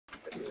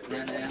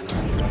Can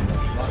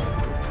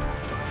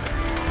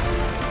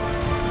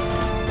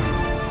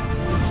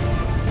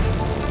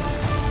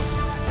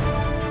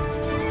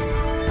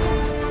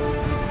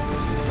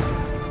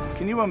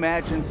you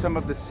imagine some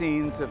of the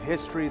scenes of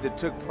history that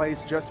took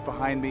place just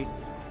behind me?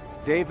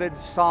 David,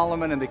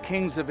 Solomon, and the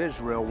kings of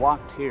Israel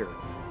walked here.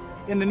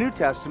 In the New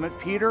Testament,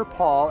 Peter,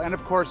 Paul, and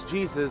of course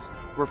Jesus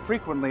were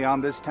frequently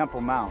on this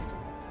Temple Mount.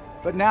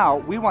 But now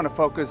we want to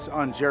focus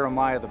on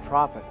Jeremiah the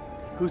prophet,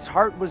 whose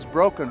heart was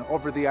broken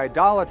over the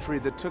idolatry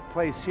that took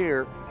place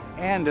here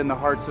and in the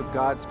hearts of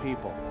God's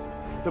people.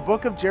 The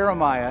book of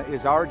Jeremiah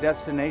is our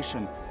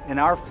destination in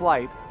our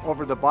flight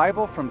over the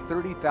Bible from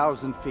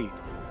 30,000 feet.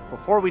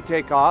 Before we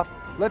take off,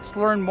 let's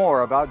learn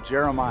more about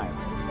Jeremiah.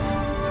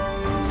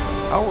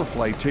 Our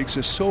flight takes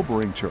a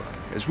sobering turn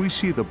as we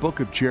see the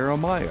book of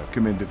Jeremiah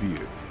come into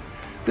view.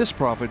 This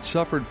prophet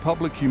suffered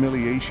public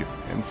humiliation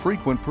and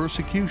frequent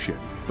persecution,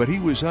 but he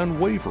was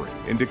unwavering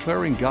in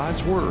declaring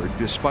God's word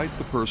despite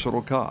the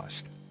personal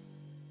cost.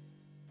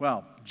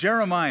 Well,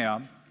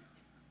 Jeremiah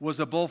was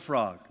a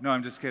bullfrog. No,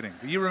 I'm just kidding.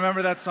 You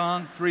remember that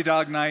song, Three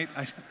Dog Night?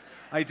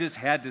 I just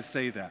had to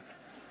say that.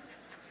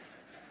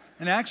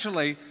 And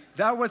actually,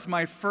 that was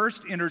my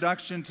first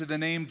introduction to the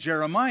name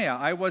Jeremiah.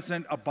 I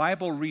wasn't a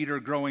Bible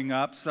reader growing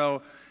up,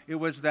 so it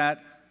was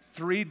that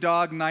Three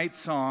Dog Night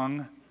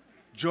song,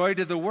 Joy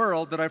to the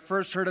World, that I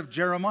first heard of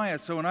Jeremiah.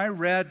 So when I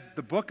read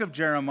the book of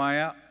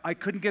Jeremiah, I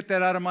couldn't get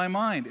that out of my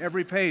mind.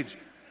 Every page,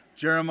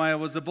 Jeremiah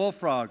was a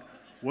bullfrog,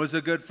 was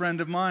a good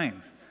friend of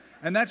mine.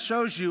 And that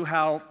shows you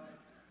how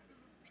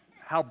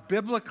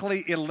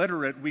biblically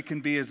illiterate we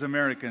can be as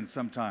Americans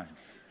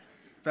sometimes.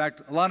 In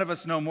fact, a lot of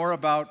us know more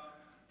about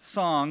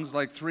songs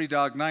like Three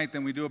Dog Night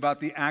than we do about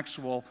the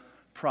actual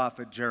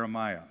prophet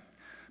Jeremiah.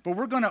 But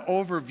we're going to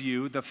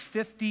overview the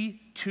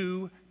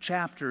 52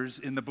 chapters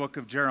in the book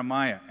of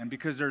Jeremiah. And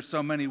because there's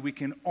so many, we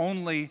can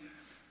only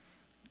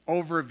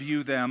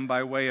overview them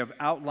by way of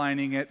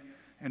outlining it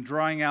and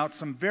drawing out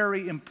some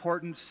very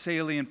important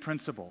salient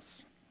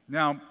principles.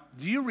 Now,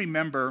 do you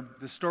remember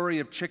the story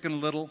of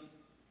Chicken Little?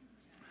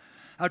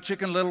 How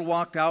Chicken Little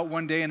walked out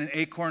one day and an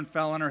acorn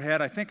fell on her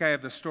head? I think I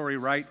have the story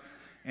right.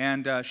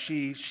 And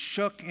she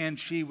shook and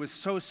she was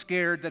so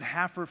scared that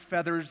half her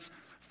feathers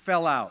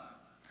fell out.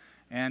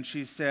 And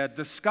she said,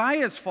 the sky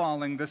is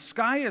falling,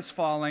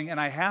 and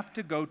I have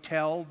to go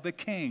tell the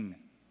king.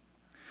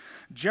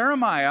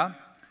 Jeremiah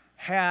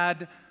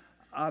had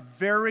a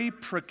very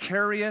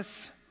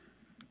precarious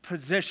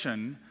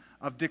position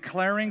of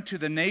declaring to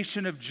the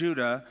nation of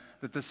Judah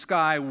that the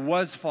sky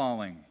was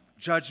falling,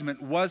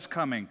 judgment was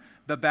coming,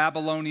 the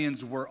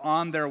Babylonians were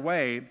on their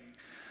way.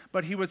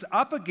 But he was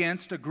up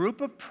against a group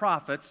of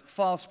prophets,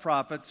 false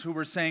prophets, who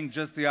were saying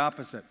just the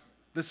opposite.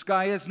 The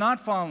sky is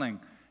not falling.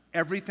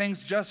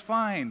 Everything's just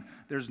fine.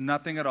 There's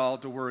nothing at all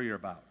to worry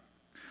about.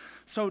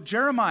 So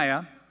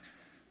Jeremiah,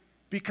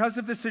 because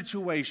of the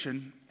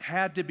situation,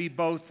 had to be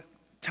both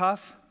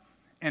tough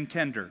and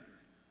tender.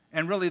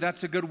 And really,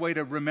 that's a good way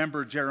to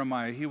remember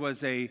Jeremiah. He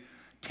was a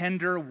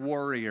tender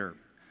warrior.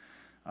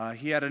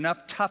 He had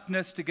enough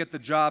toughness to get the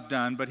job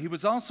done, but he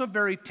was also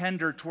very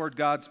tender toward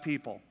God's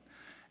people.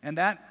 And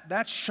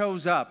that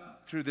shows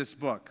up through this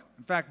book.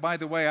 In fact, by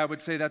the way, I would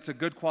say that's a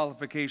good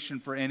qualification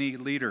for any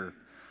leader.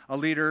 A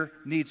leader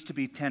needs to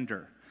be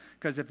tender,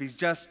 because if he's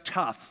just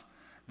tough,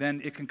 then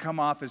it can come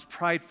off as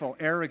prideful,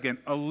 arrogant,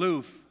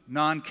 aloof,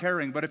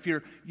 non-caring. But if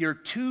you're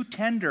too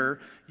tender,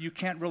 you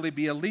can't really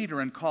be a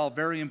leader and call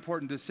very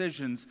important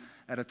decisions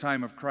at a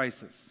time of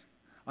crisis.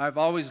 I've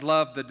always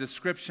loved the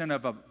description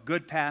of a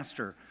good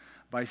pastor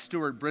by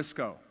Stuart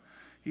Briscoe.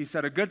 He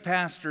said, a good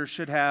pastor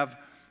should have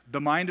the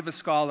mind of a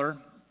scholar,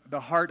 the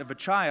heart of a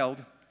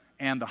child,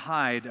 and the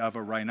hide of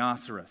a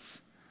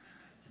rhinoceros.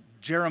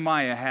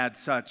 Jeremiah had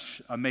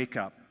such a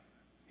makeup.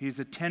 He's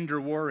a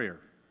tender warrior.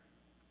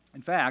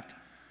 In fact,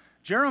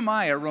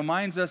 Jeremiah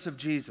reminds us of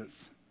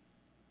Jesus.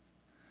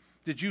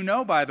 Did you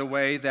know, by the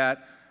way,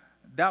 that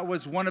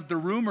was one of the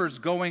rumors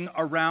going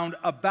around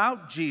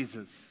about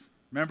Jesus?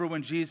 Remember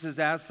when Jesus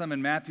asked them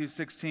in Matthew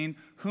 16,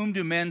 whom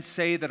do men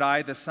say that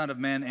I, the Son of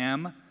Man,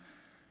 am?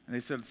 And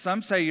they said,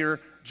 some say you're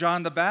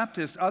John the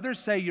Baptist, others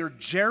say you're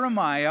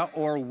Jeremiah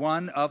or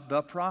one of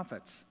the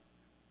prophets.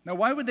 Now,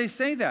 why would they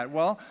say that?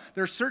 Well,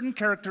 there are certain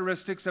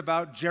characteristics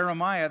about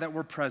Jeremiah that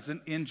were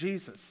present in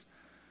Jesus.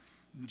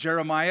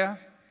 Jeremiah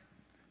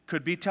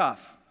could be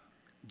tough.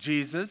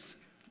 Jesus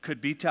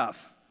could be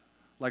tough.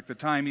 Like the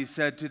time he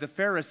said to the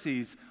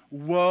Pharisees,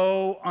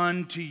 woe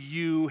unto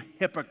you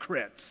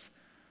hypocrites.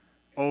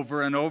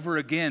 Over and over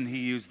again he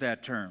used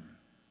that term.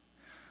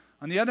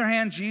 On the other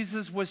hand,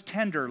 Jesus was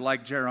tender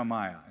like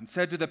Jeremiah and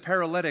said to the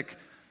paralytic,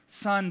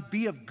 son,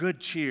 be of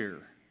good cheer.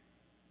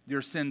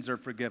 Your sins are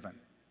forgiven.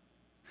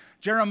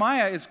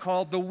 Jeremiah is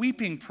called the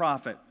weeping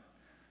prophet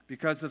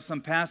because of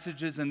some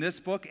passages in this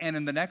book and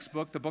in the next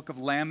book, the book of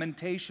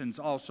Lamentations,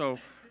 also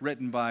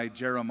written by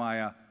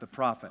Jeremiah the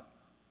prophet.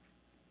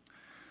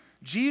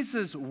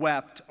 Jesus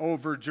wept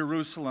over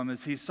Jerusalem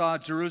as he saw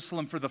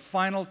Jerusalem for the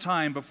final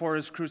time before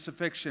his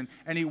crucifixion.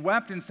 And he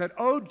wept and said,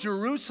 "Oh,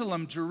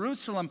 Jerusalem,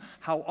 Jerusalem,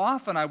 how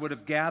often I would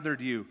have gathered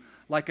you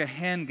like a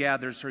hen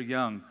gathers her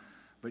young,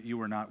 but you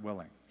were not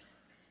willing."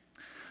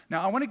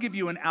 Now, I want to give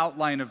you an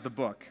outline of the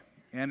book.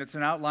 And it's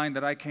an outline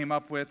that I came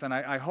up with, and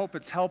I hope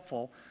it's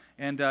helpful.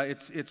 And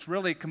it's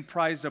really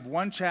comprised of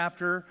one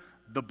chapter,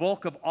 the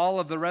bulk of all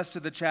of the rest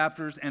of the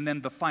chapters, and then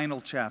the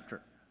final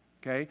chapter.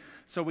 Okay?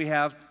 So we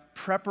have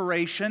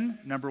preparation,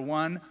 number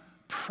 1,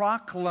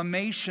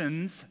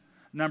 proclamations,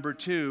 number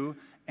 2,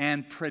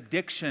 and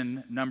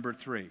prediction, number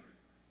 3.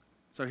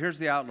 So here's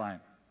the outline.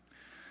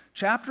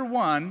 Chapter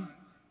 1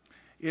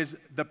 is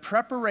the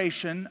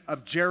preparation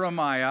of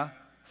Jeremiah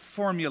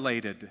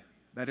formulated.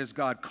 That is,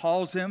 God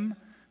calls him,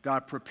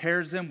 God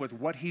prepares him with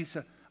what he's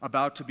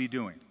about to be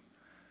doing.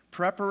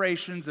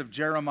 Preparations of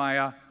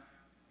Jeremiah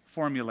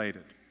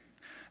formulated.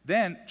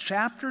 Then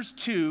chapters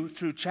 2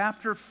 through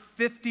chapter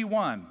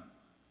 51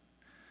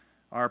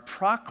 are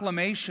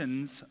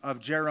proclamations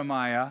of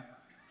Jeremiah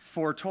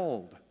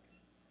foretold.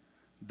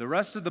 The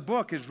rest of the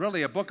book is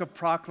really a book of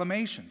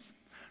proclamations.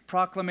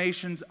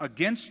 Proclamations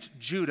against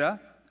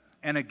Judah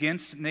and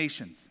against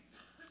nations.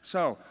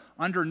 So,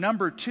 under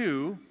number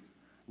 2,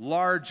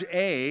 large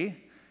A,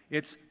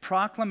 it's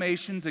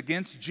proclamations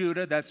against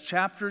Judah. That's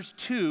chapters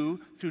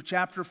 2 through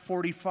chapter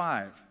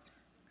 45.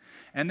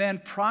 And then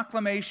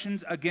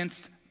proclamations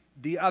against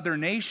the other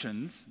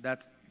nations.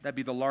 That'd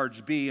be the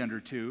large B under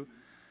 2.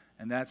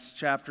 And that's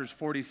chapters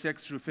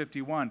 46 through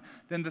 51.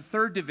 Then the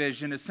third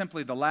division is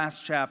simply the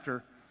last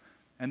chapter,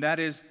 and that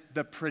is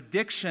the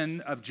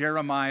prediction of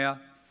Jeremiah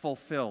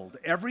fulfilled.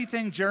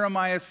 Everything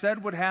Jeremiah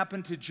said would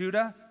happen to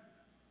Judah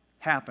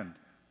happened,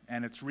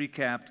 and it's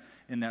recapped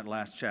in that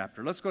last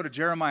chapter. Let's go to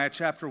Jeremiah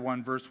chapter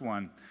 1, verse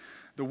 1.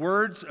 The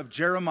words of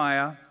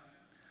Jeremiah,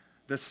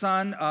 the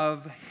son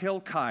of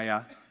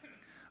Hilkiah,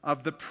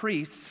 of the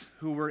priests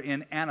who were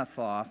in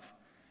Anathoth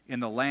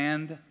in the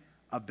land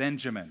of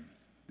Benjamin.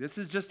 This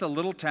is just a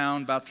little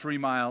town about 3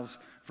 miles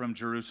from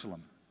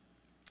Jerusalem.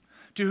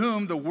 To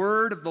whom the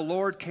word of the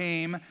Lord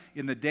came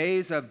in the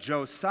days of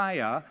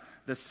Josiah,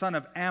 the son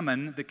of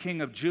Ammon, the king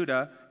of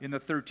Judah, in the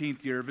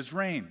 13th year of his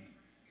reign.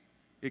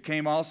 It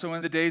came also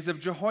in the days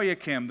of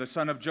Jehoiakim, the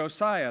son of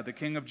Josiah, the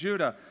king of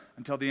Judah,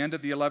 until the end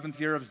of the 11th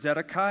year of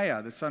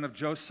Zedekiah, the son of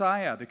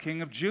Josiah, the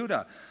king of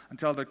Judah,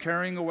 until the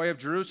carrying away of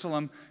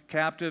Jerusalem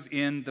captive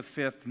in the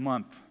 5th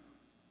month.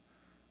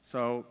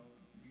 So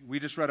we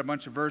just read a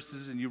bunch of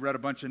verses, and you read a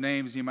bunch of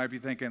names, and you might be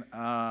thinking,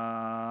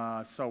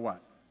 so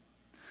what?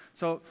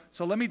 So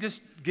let me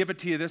just give it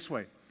to you this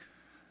way.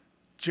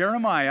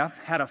 Jeremiah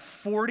had a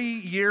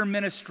 40-year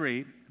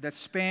ministry that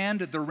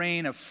spanned the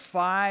reign of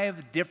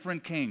 5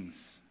 different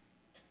kings.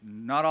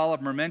 Not all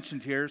of them are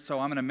mentioned here, so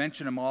I'm going to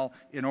mention them all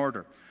in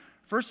order.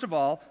 First of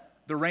all,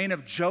 the reign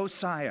of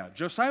Josiah.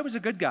 Josiah was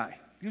a good guy.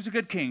 He was a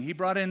good king. He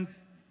brought in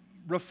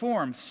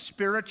reform,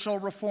 spiritual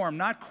reform,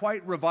 not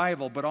quite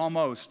revival, but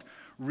almost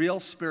real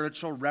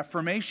spiritual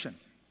reformation.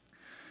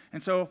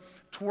 And so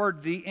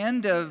toward the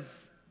end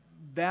of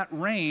that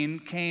reign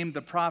came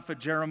the prophet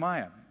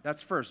Jeremiah.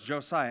 That's first,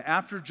 Josiah.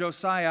 After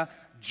Josiah,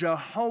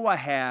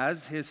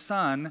 Jehoahaz, his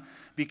son,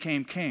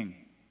 became king.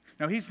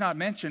 Now, he's not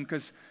mentioned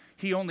because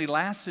he only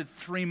lasted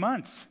 3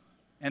 months,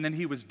 and then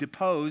he was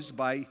deposed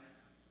by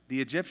the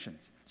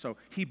Egyptians. So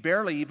he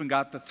barely even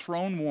got the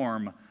throne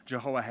warm,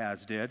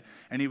 Jehoahaz did,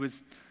 and he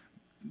was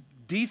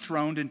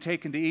dethroned and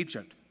taken to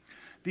Egypt.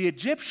 The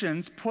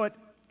Egyptians put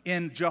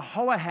in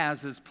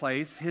Jehoahaz's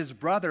place his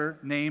brother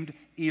named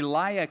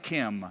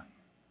Eliakim.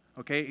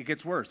 Okay, it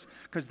gets worse,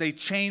 because they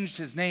changed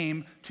his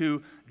name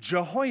to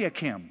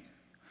Jehoiakim.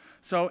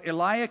 So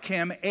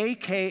Eliakim,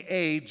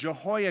 a.k.a.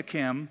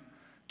 Jehoiakim,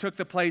 took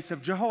the place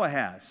of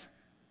Jehoahaz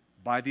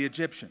by the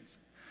Egyptians.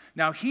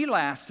 Now he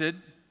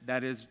lasted,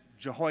 that is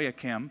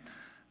Jehoiakim,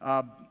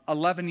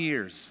 11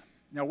 years.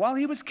 Now while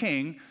he was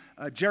king,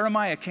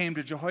 Jeremiah came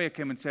to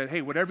Jehoiakim and said,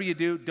 hey, whatever you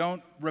do,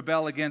 don't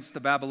rebel against the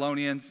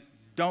Babylonians.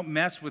 Don't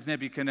mess with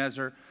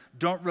Nebuchadnezzar.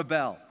 Don't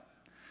rebel.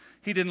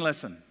 He didn't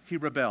listen. He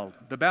rebelled.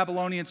 The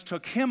Babylonians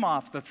took him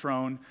off the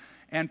throne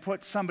and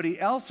put somebody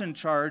else in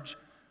charge,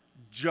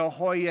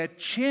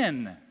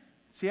 Jehoiachin.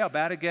 See how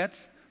bad it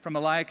gets? From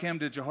Eliakim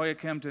to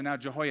Jehoiakim to now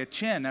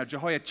Jehoiachin. Now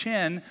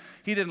Jehoiachin,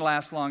 he didn't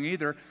last long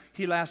either.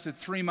 He lasted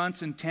 3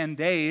 months and 10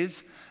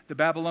 days. The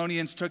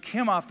Babylonians took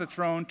him off the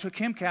throne, took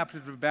him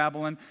captive to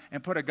Babylon,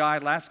 and put a guy,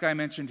 last guy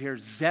mentioned here,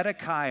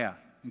 Zedekiah.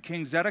 And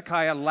King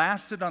Zedekiah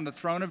lasted on the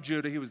throne of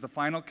Judah. He was the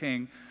final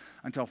king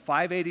until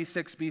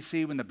 586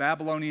 BC when the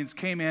Babylonians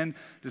came in,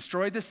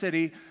 destroyed the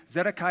city.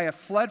 Zedekiah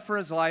fled for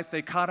his life.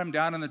 They caught him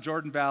down in the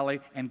Jordan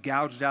Valley and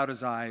gouged out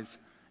his eyes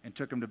and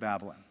took him to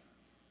Babylon.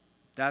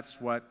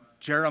 That's what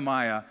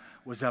Jeremiah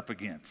was up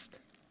against.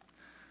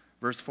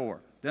 Verse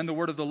 4, then the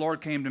word of the Lord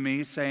came to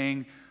me,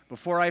 saying,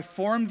 before I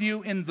formed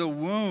you in the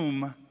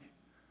womb,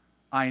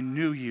 I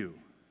knew you.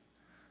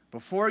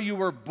 Before you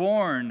were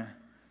born,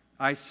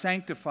 I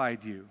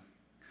sanctified you.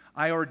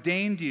 I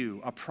ordained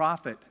you a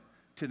prophet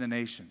to the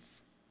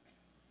nations.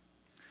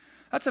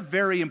 That's a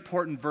very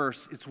important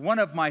verse. It's one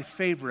of my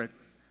favorite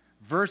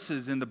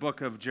verses in the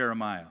book of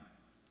Jeremiah.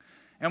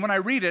 And when I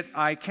read it,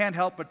 I can't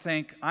help but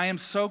think, I am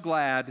so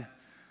glad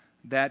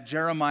that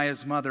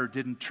Jeremiah's mother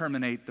didn't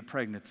terminate the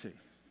pregnancy.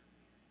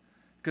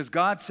 Because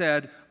God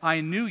said,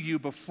 I knew you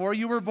before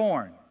you were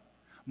born.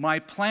 My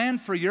plan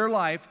for your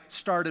life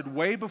started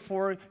way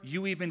before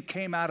you even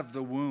came out of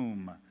the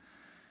womb.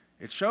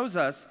 It shows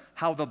us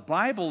how the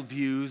Bible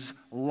views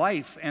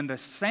life and the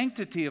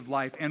sanctity of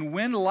life. And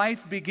when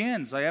life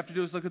begins, all you have to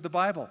do is look at the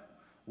Bible.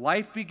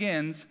 Life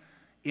begins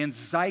in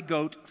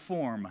zygote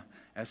form.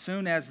 As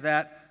soon as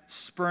that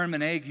sperm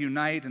and egg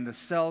unite and the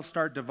cells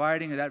start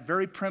dividing, at that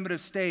very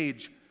primitive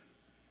stage,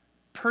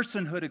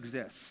 personhood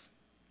exists.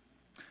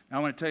 Now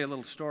I want to tell you a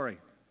little story.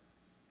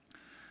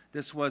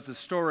 This was a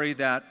story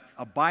that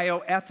a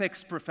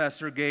bioethics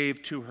professor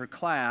gave to her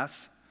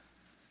class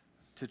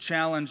to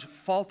challenge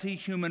faulty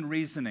human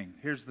reasoning.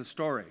 Here's the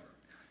story.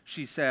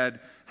 She said,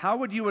 how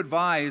would you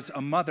advise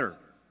a mother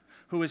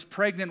who is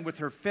pregnant with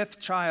her 5th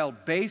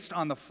child based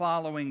on the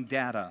following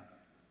data?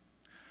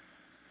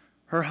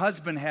 Her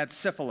husband had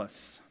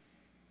syphilis.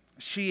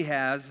 She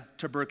has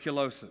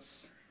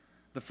tuberculosis.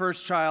 The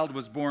first child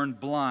was born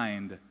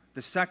blind.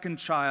 The second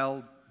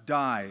child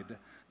died.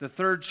 The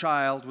third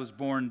child was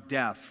born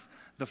deaf.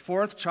 The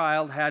 4th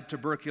child had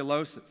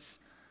tuberculosis.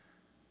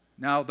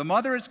 Now, the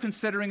mother is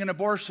considering an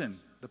abortion,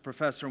 the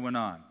professor went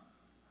on.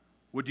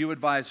 Would you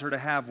advise her to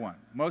have one?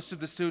 Most of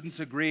the students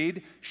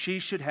agreed she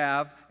should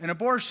have an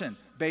abortion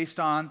based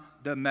on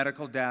the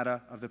medical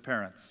data of the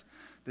parents.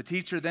 The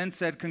teacher then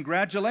said,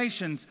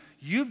 congratulations,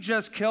 you've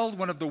just killed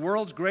one of the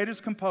world's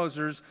greatest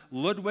composers,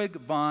 Ludwig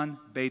van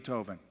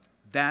Beethoven.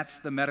 That's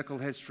the medical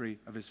history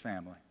of his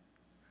family.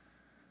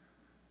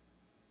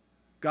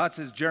 God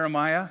says,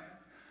 Jeremiah,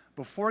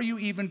 before you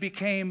even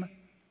became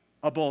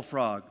a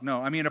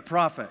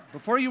prophet,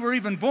 before you were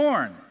even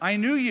born, I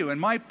knew you, and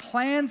my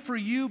plan for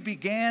you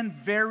began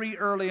very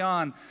early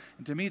on.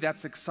 And to me,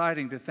 that's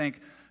exciting to think,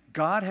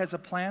 God has a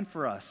plan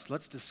for us.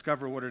 Let's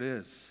discover what it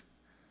is.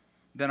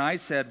 Then I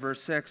said,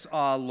 verse 6,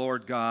 Ah,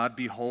 Lord God,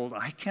 behold,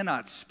 I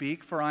cannot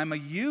speak, for I'm a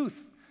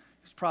youth.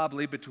 He's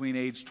probably between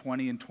age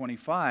 20 and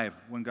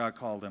 25 when God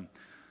called him.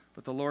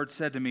 But the Lord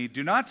said to me,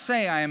 do not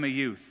say I am a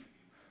youth,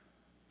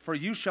 for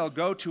you shall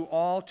go to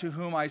all to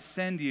whom I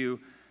send you,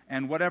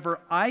 and whatever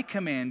I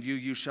command you,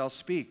 you shall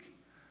speak.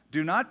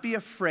 Do not be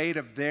afraid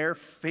of their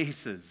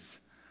faces,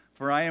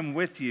 for I am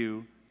with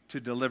you to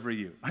deliver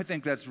you. I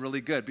think that's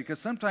really good, because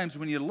sometimes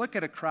when you look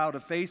at a crowd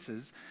of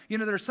faces,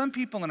 there are some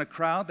people in a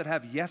crowd that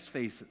have yes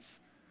faces.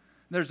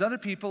 There's other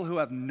people who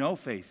have no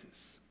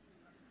faces.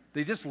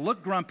 They just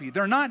look grumpy.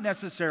 They're not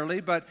necessarily,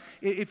 but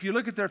if you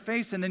look at their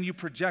face and then you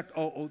project,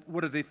 oh,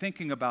 what are they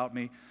thinking about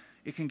me?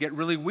 It can get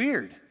really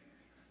weird.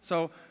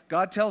 So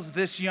God tells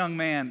this young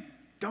man,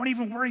 don't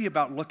even worry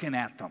about looking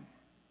at them.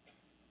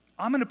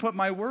 I'm going to put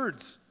my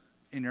words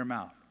in your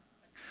mouth.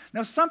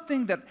 Now,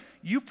 something that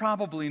you've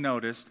probably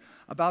noticed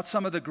about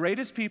some of the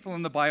greatest people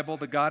in the Bible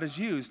that God has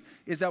used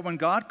is that when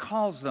God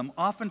calls them,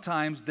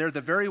 oftentimes they're the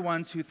very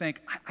ones who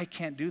think, I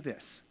can't do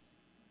this.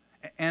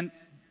 And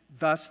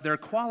thus they're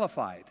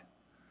qualified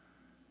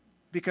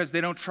because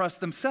they don't trust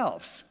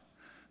themselves.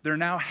 They're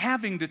now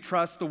having to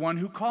trust the one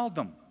who called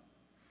them.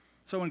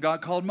 So when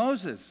God called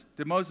Moses,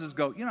 did Moses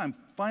go, I'm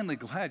finally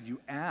glad you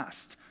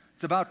asked.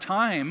 It's about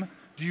time.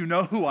 Do you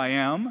know who I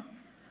am?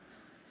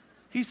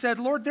 He said,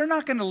 Lord, they're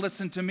not going to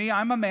listen to me.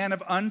 I'm a man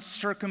of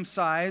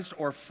uncircumcised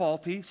or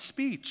faulty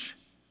speech,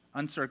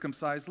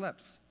 uncircumcised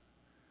lips.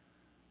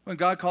 When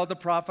God called the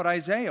prophet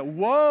Isaiah,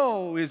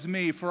 woe is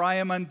me, for I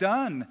am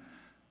undone,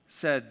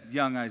 said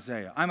young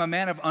Isaiah. I'm a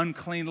man of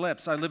unclean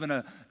lips. I live in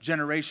a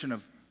generation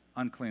of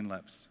unclean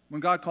lips.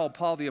 When God called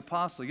Paul the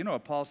apostle, you know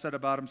what Paul said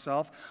about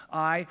himself?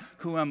 I,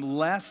 who am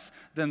less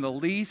than the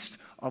least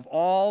of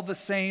all the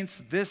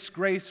saints, this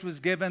grace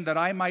was given that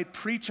I might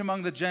preach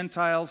among the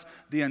Gentiles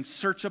the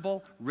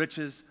unsearchable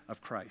riches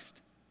of Christ.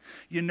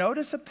 You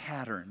notice a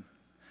pattern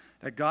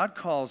that God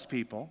calls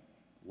people,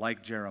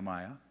 like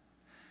Jeremiah,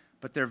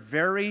 but they're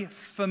very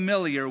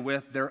familiar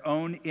with their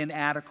own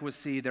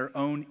inadequacy, their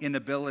own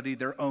inability,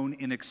 their own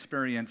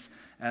inexperience,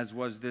 as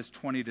was this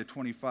 20 to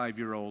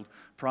 25-year-old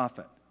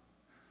prophet.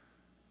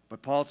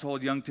 But Paul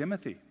told young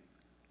Timothy,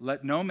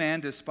 let no man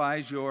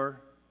despise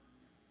your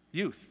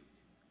youth,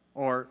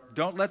 or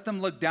don't let them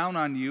look down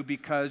on you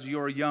because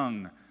you're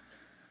young.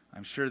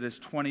 I'm sure this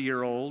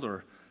 20-year-old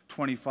or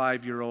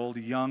 25-year-old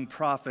young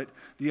prophet,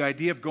 the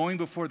idea of going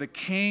before the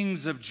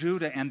kings of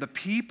Judah and the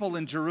people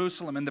in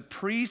Jerusalem and the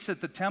priests at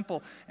the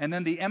temple and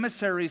then the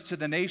emissaries to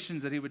the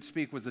nations that he would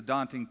speak was a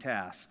daunting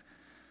task.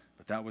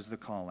 But that was the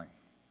calling.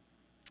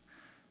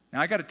 Now,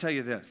 I got to tell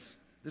you this.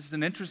 This is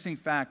an interesting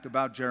fact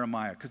about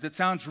Jeremiah because it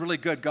sounds really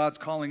good. God's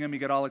calling him. You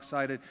get all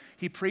excited.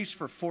 He preached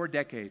for 4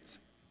 decades.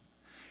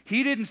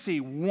 He didn't see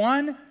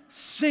one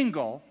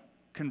single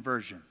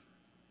conversion.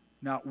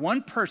 Not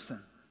one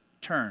person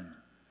turned.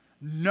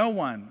 No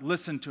one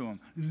listened to him.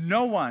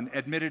 No one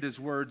admitted his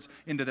words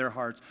into their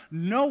hearts.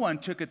 No one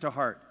took it to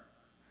heart.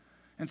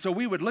 And so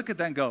we would look at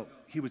that and go,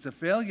 he was a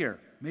failure.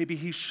 Maybe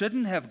he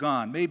shouldn't have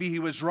gone. Maybe he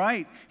was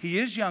right. He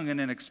is young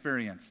and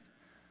inexperienced.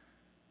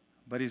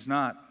 But he's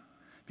not.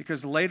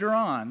 Because later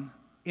on,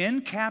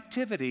 in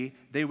captivity,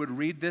 they would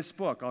read this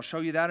book. I'll show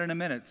you that in a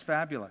minute. It's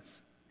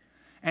fabulous.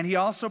 And he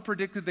also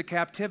predicted the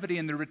captivity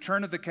and the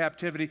return of the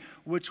captivity,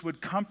 which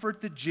would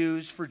comfort the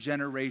Jews for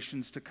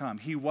generations to come.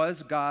 He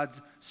was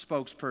God's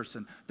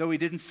spokesperson. Though he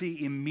didn't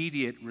see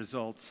immediate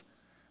results,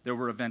 there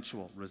were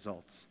eventual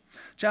results.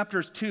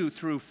 Chapters 2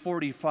 through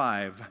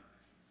 45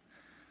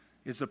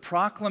 is the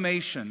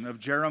proclamation of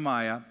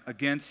Jeremiah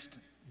against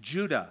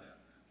Judah.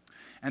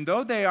 And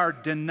though they are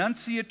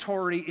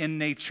denunciatory in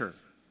nature,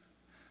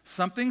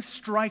 something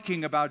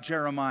striking about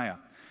Jeremiah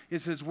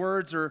is his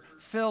words are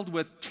filled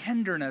with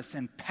tenderness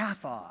and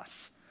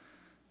pathos.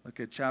 Look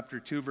at chapter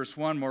 2, verse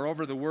 1.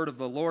 Moreover, the word of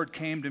the Lord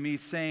came to me,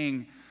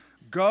 saying,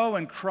 Go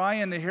and cry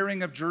in the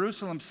hearing of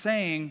Jerusalem,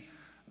 saying,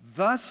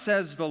 Thus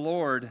says the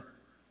Lord,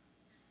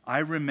 I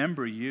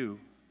remember you,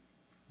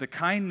 the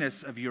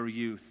kindness of your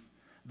youth,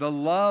 the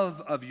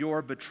love of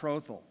your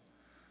betrothal,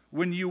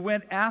 when you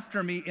went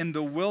after me in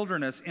the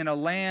wilderness, in a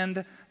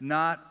land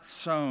not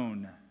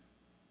sown.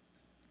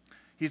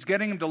 He's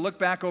getting them to look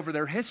back over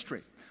their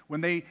history, when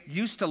they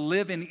used to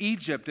live in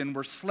Egypt and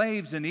were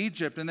slaves in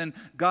Egypt, and then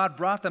God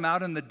brought them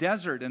out in the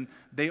desert, and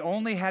they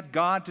only had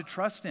God to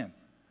trust in.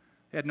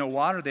 They had no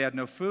water, they had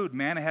no food.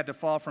 Manna had to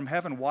fall from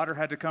heaven, water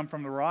had to come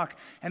from the rock.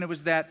 And it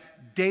was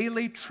that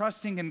daily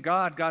trusting in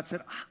God. God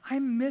said, I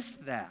miss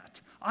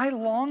that. I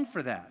long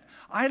for that.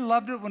 I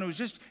loved it when it was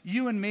just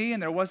you and me,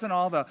 and there wasn't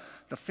all the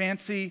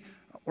fancy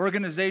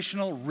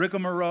organizational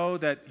rigmarole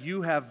that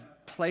you have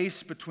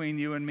placed between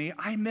you and me.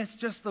 I miss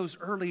just those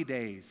early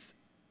days.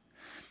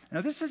 Now,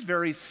 this is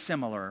very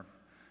similar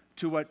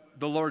to what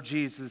the Lord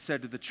Jesus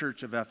said to the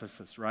church of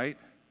Ephesus, right?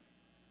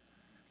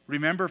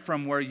 Remember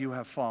from where you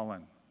have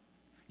fallen.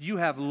 You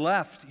have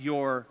left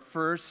your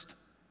first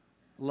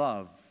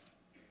love.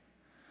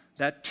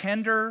 That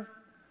tender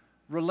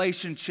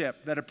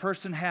relationship that a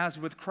person has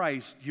with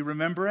Christ, you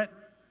remember it?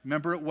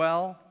 Remember it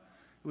well?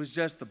 It was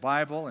just the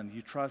Bible, and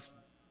you trust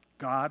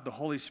God. The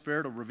Holy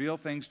Spirit will reveal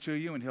things to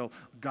you, and He'll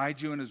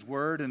guide you in His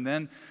Word. And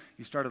then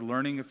you started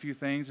learning a few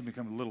things and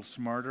become a little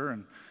smarter,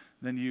 and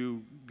then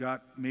you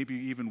got maybe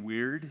even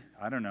weird.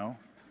 I don't know.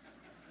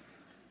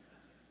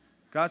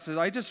 God says,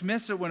 I just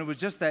miss it when it was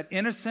just that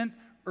innocent,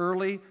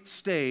 early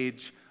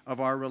stage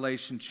of our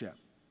relationship.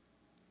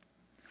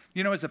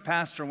 You know, as a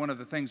pastor, one of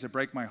the things that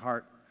break my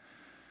heart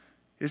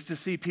is to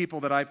see people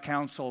that I've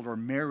counseled or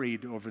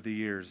married over the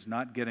years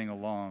not getting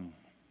along,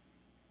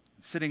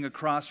 sitting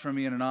across from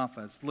me in an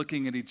office,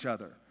 looking at each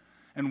other,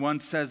 and one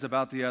says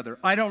about the other,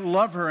 I don't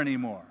love her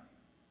anymore.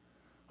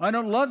 I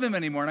don't love him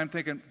anymore. And I'm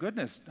thinking,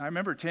 goodness, I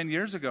remember 10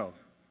 years ago,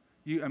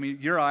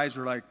 your eyes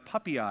were like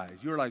puppy eyes.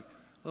 You were like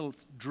a little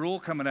drool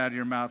coming out of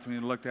your mouth when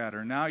you looked at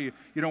her. Now you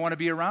don't want to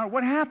be around her.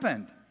 What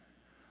happened?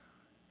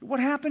 What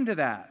happened to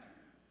that?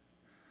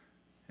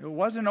 It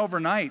wasn't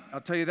overnight,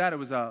 I'll tell you that. It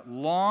was a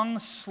long,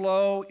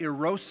 slow,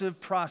 erosive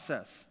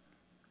process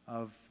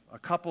of a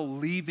couple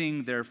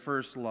leaving their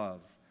first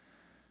love.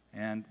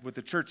 And with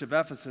the church of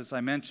Ephesus,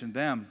 I mentioned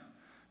them.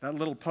 That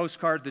little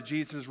postcard that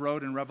Jesus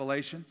wrote in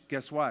Revelation,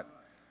 guess what?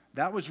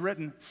 That was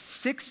written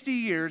 60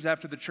 years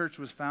after the church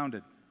was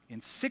founded.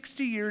 In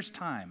 60 years'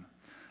 time,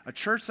 a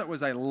church that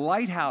was a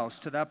lighthouse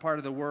to that part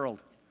of the world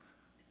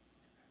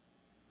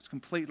was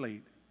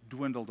completely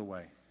dwindled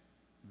away.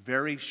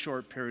 Very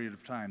short period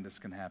of time this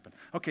can happen.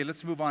 Okay,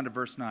 let's move on to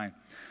verse 9.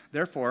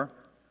 Therefore,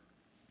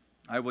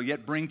 I will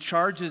yet bring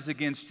charges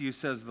against you,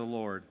 says the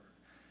Lord,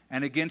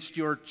 and against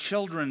your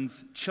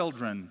children's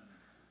children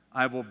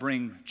I will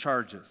bring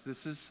charges.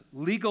 This is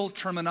legal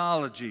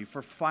terminology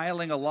for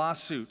filing a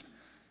lawsuit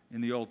in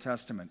the Old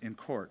Testament in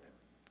court.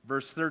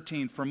 Verse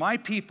 13, for my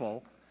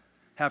people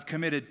have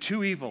committed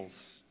two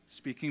evils.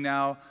 Speaking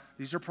now,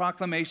 these are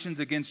proclamations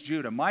against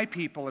Judah. My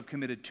people have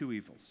committed two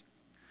evils.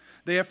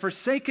 They have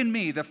forsaken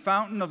me, the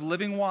fountain of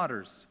living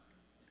waters,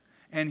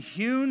 and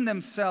hewn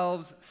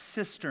themselves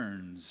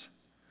cisterns,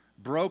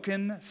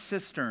 broken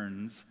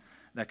cisterns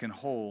that can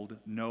hold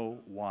no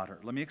water.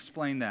 Let me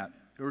explain that.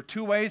 There were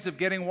two ways of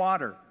getting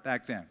water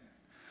back then.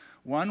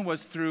 One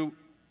was through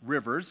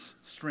rivers,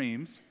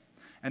 streams,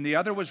 and the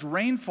other was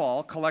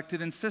rainfall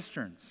collected in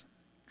cisterns.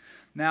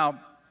 Now,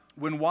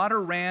 when water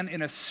ran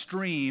in a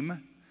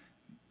stream,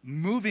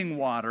 moving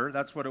water,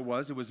 that's what it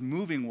was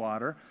moving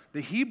water,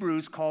 the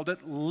Hebrews called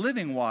it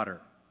living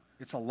water.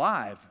 It's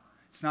alive.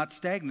 It's not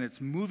stagnant.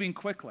 It's moving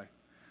quickly.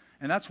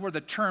 And that's where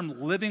the term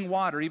living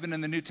water, even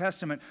in the New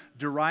Testament,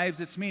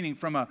 derives its meaning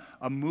from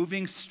a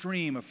moving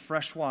stream of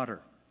fresh water.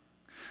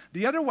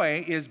 The other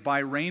way is by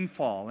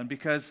rainfall, and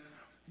because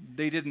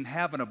they didn't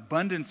have an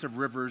abundance of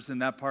rivers in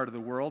that part of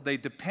the world, they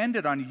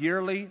depended on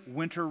yearly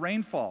winter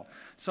rainfall.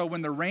 So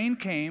when the rain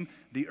came,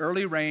 the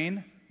early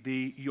rain,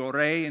 the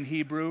yoreh in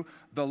Hebrew,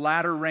 the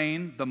latter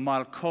rain, the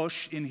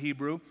malkosh in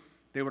Hebrew,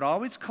 they would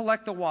always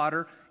collect the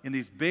water in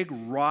these big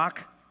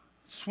rock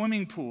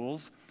swimming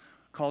pools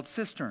called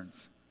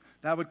cisterns.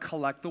 That would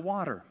collect the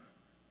water.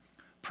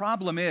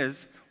 Problem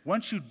is,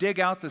 once you dig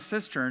out the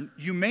cistern,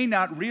 you may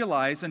not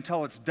realize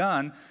until it's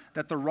done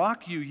that the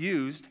rock you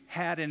used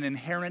had an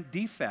inherent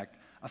defect,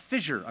 a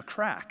fissure, a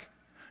crack.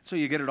 So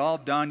you get it all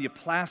done, you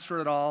plaster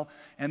it all,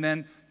 and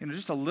then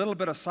just a little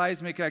bit of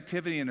seismic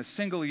activity in a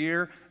single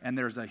year, and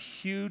there's a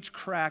huge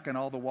crack and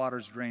all the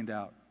water's drained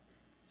out.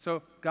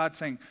 So God's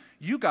saying,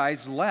 you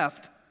guys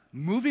left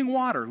moving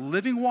water,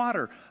 living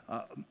water,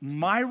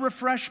 my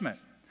refreshment,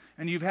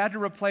 and you've had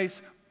to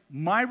replace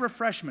my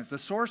refreshment, the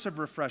source of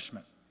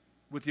refreshment,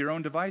 with your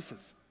own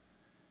devices.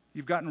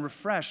 You've gotten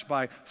refreshed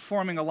by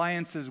forming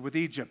alliances with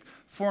Egypt,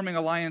 forming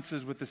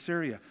alliances with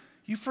Assyria.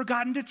 You've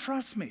forgotten to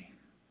trust me.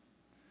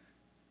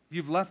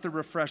 You've left the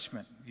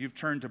refreshment. You've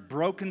turned to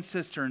broken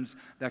cisterns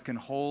that can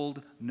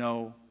hold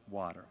no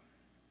water.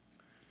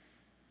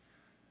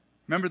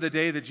 Remember the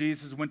day that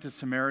Jesus went to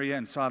Samaria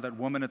and saw that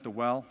woman at the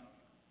well?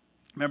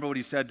 Remember what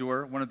he said to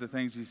her? One of the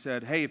things he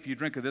said, hey, if you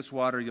drink of this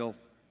water, you'll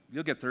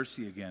get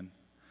thirsty again.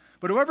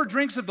 But whoever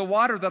drinks of the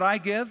water that I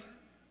give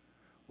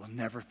will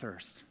never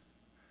thirst.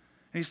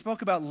 And he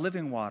spoke about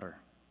living water.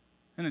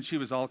 And then she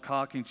was all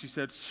cocky and she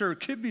said, sir,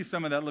 give me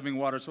some of that living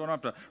water so I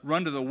don't have to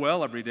run to the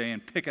well every day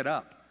and pick it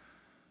up.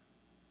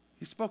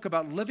 He spoke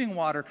about living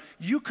water.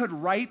 You could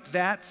write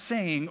that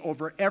saying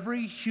over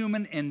every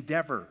human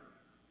endeavor.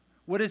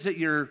 What is it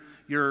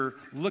you're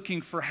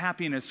looking for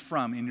happiness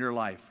from in your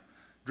life?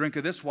 Drink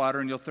of this water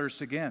and you'll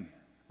thirst again.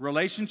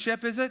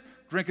 Relationship, is it?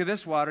 Drink of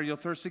this water, you'll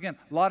thirst again.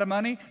 A lot of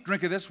money?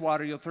 Drink of this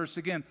water, you'll thirst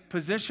again.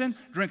 Position?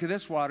 Drink of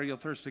this water, you'll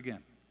thirst again.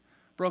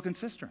 Broken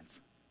cisterns.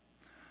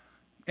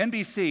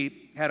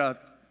 NBC had a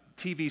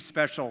TV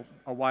special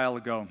a while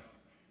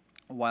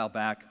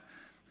back,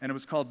 and it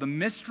was called The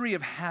Mystery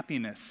of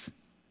Happiness.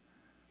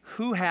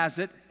 Who has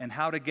it and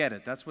how to get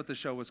it? That's what the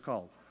show was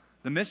called.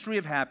 The Mystery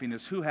of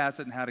Happiness, who has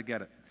it and how to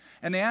get it.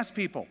 And they asked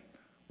people,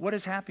 what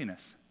is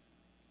happiness?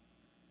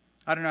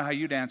 I don't know how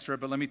you'd answer it,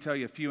 but let me tell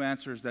you a few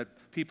answers that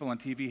people on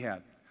TV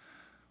had.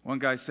 One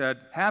guy said,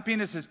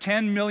 happiness is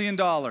 $10 million.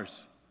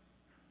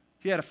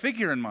 He had a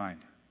figure in mind.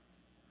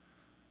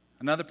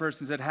 Another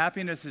person said,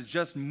 happiness is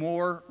just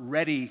more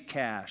ready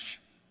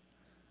cash.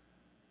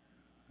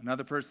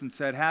 Another person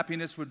said,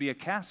 happiness would be a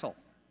castle,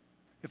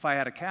 if I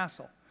had a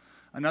castle.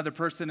 Another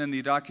person in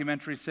the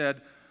documentary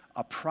said,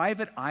 a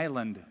private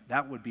island,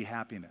 that would be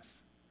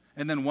happiness.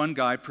 And then one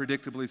guy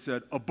predictably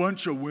said, a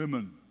bunch of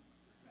women.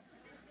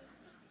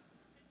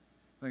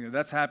 Thinking,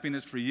 that's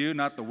happiness for you,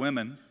 not the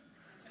women.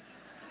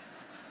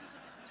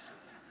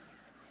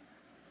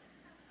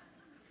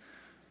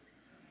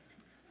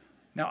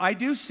 Now, I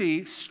do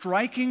see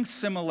striking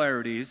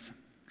similarities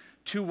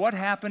to what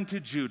happened to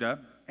Judah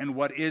and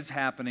what is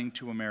happening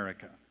to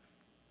America.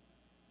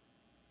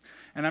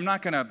 And I'm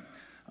not going to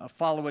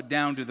follow it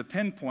down to the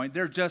pinpoint.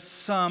 There are just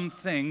some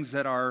things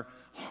that are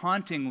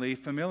hauntingly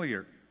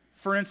familiar.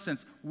 For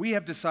instance, we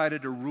have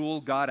decided to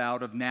rule God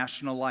out of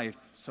national life,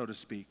 so to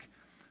speak.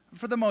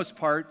 For the most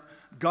part,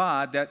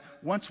 God, that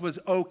once was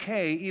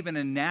okay, even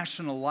in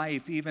national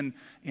life, even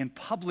in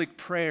public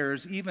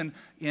prayers, even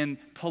in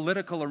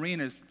political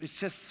arenas, it's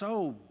just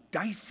so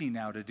dicey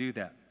now to do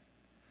that.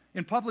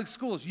 In public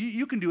schools,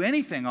 you can do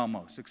anything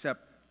almost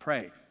except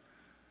pray.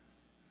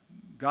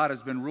 God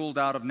has been ruled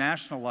out of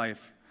national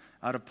life,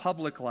 out of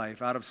public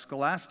life, out of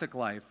scholastic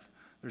life.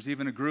 There's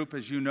even a group,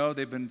 as you know,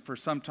 they've been for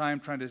some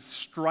time trying to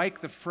strike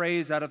the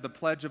phrase out of the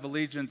Pledge of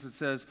Allegiance that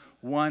says,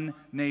 one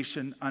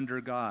nation under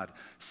God.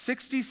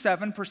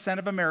 67%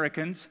 of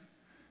Americans,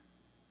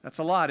 that's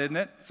a lot, isn't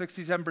it?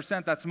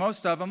 67%, that's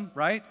most of them,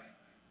 right?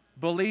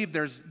 Believe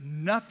there's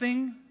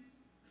nothing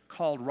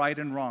called right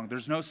and wrong.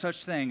 There's no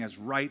such thing as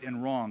right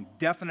and wrong.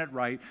 Definite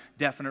right,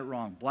 definite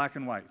wrong, black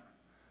and white.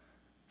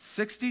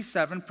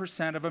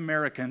 67% of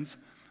Americans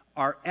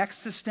are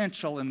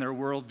existential in their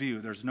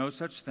worldview. There's no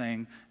such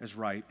thing as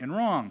right and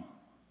wrong.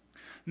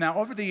 Now,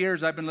 over the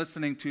years, I've been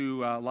listening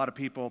to a lot of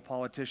people,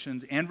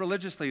 politicians, and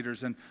religious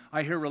leaders, and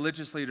I hear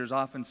religious leaders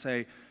often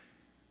say,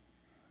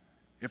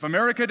 if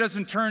America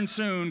doesn't turn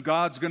soon,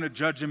 God's going to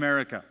judge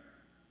America.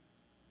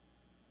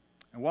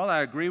 And while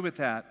I agree with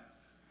that,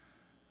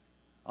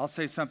 I'll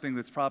say something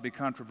that's probably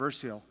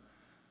controversial.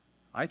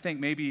 I think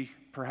maybe,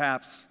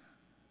 perhaps,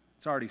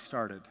 it's already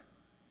started.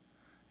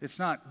 It's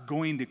not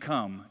going to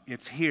come.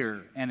 It's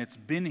here, and it's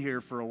been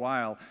here for a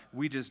while.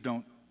 We just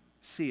don't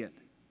see it.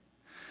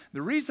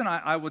 The reason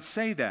I would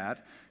say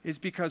that is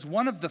because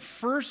one of the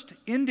first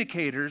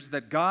indicators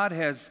that God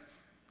has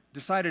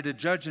decided to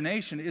judge a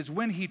nation is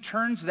when he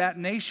turns that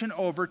nation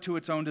over to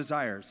its own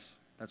desires.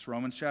 That's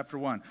Romans chapter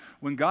 1.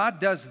 When God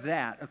does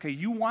that, okay,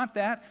 you want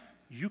that,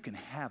 you can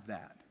have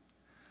that.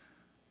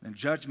 And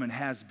judgment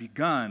has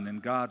begun,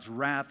 and God's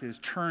wrath is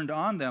turned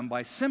on them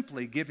by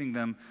simply giving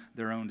them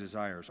their own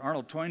desires.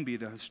 Arnold Toynbee,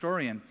 the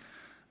historian,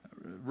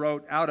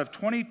 wrote, out of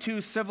 22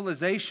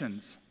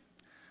 civilizations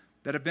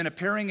that have been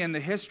appearing in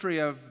the history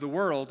of the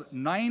world,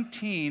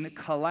 19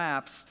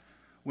 collapsed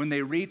when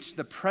they reached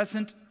the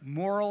present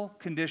moral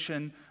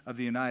condition of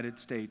the United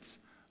States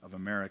of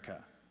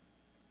America.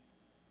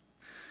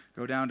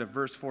 Go down to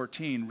verse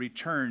 14.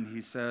 Return,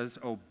 he says,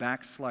 O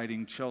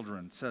backsliding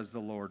children, says the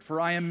Lord,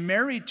 for I am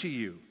married to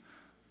you.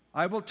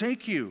 I will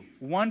take you,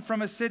 one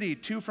from a city,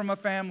 two from a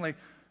family,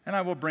 and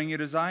I will bring you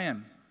to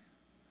Zion.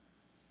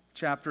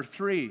 Chapter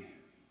 3,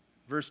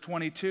 verse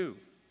 22,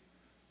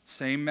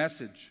 same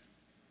message.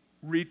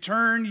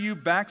 Return, you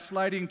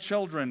backsliding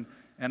children,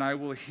 and I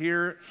will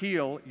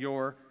heal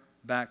your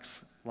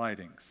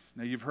backslidings.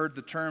 Now, you've heard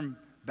the term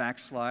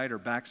backslide or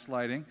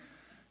backsliding.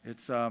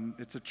 It's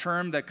a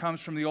term that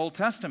comes from the Old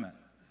Testament.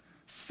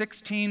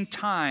 16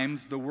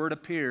 times the word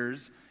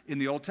appears in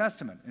the Old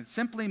Testament. It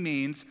simply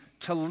means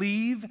to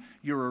leave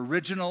your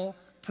original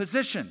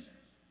position.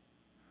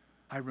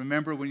 I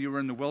remember when you were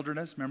in the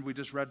wilderness. Remember we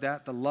just read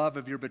that? The love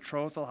of your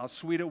betrothal, how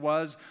sweet it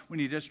was when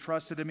you just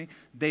trusted in me.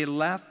 They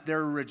left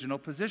their original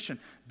position.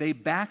 They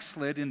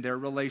backslid in their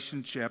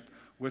relationship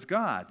with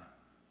God.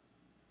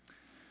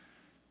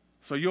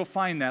 So you'll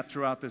find that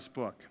throughout this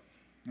book.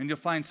 And you'll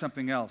find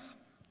something else.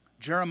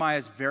 Jeremiah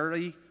is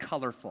very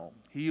colorful.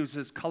 He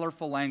uses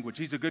colorful language.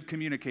 He's a good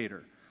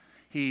communicator.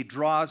 He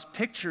draws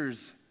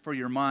pictures for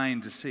your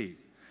mind to see.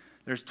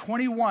 There's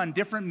 21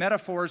 different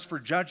metaphors for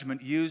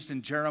judgment used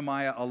in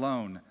Jeremiah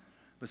alone,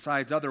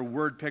 besides other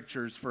word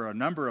pictures for a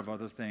number of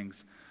other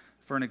things.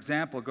 For an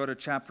example, go to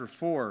chapter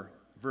 4,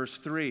 verse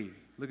 3.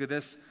 Look at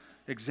this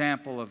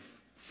example of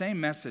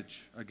same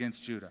message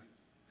against Judah.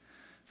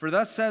 For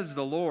thus says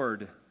the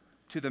Lord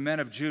to the men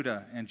of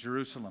Judah and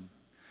Jerusalem,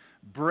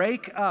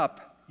 break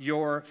up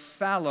your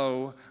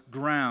fallow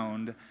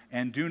ground,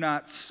 and do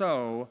not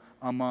sow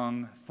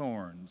among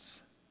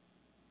thorns.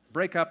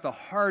 Break up the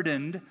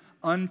hardened,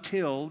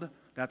 untilled,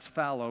 that's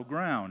fallow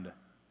ground.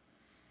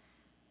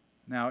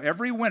 Now,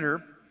 every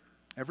winter,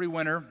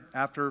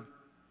 after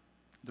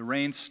the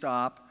rains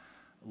stop,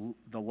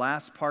 the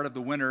last part of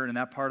the winter in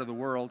that part of the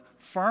world,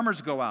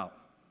 farmers go out.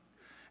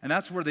 And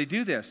that's where they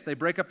do this. They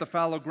break up the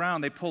fallow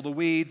ground. They pull the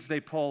weeds. They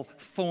pull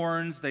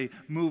thorns. They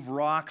move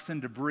rocks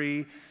and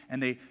debris.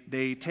 And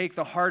they take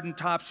the hardened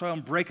topsoil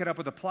and break it up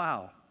with a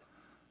plow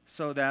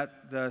so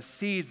that the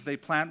seeds they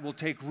plant will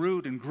take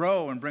root and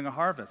grow and bring a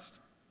harvest.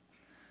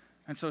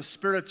 And so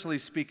spiritually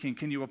speaking,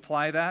 can you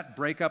apply that?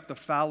 Break up the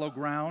fallow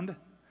ground?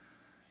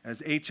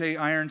 As H.A.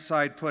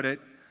 Ironside put it,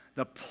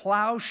 the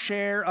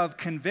plowshare of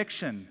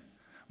conviction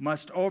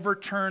must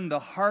overturn the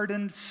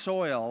hardened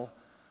soil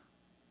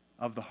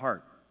of the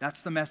heart.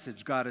 That's the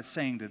message God is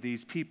saying to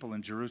these people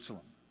in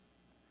Jerusalem.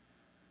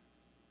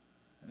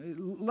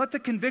 Let the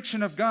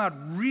conviction of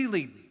God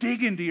really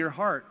dig into your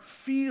heart.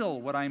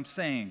 Feel what I'm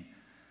saying.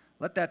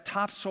 Let that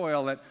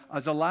topsoil that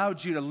has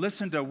allowed you to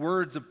listen to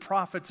words of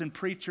prophets and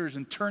preachers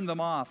and turn them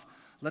off,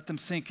 let them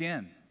sink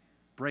in.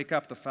 Break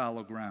up the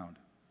fallow ground.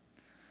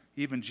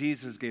 Even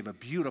Jesus gave a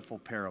beautiful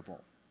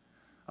parable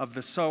of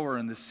the sower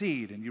and the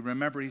seed. And you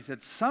remember he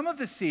said, some of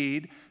the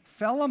seed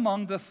fell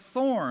among the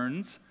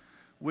thorns,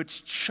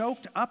 which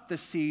choked up the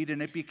seed and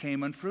it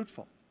became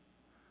unfruitful.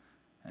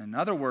 In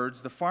other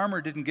words, the farmer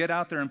didn't get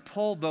out there and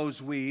pull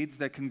those weeds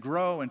that can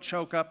grow and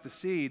choke up the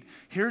seed.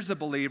 Here's a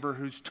believer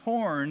who's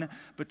torn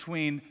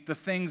between the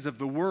things of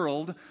the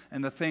world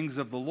and the things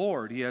of the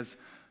Lord. He has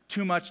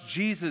too much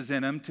Jesus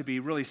in him to be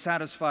really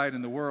satisfied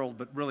in the world,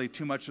 but really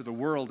too much of the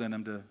world in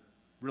him to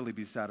really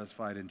be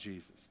satisfied in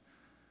Jesus.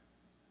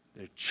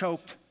 They're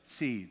choked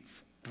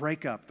seeds.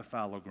 Break up the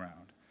fallow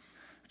ground.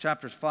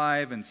 Chapters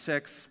 5 and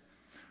 6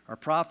 are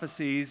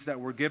prophecies that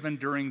were given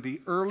during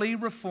the early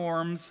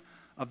reforms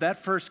of that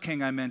first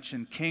king I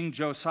mentioned, King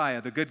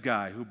Josiah, the good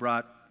guy who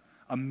brought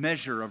a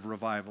measure of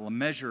revival, a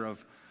measure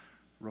of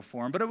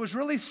reform. But it was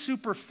really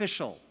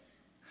superficial.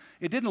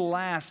 It didn't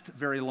last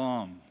very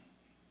long.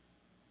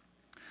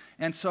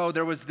 And so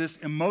there was this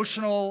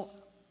emotional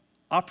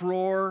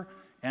uproar,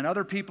 and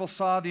other people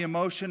saw the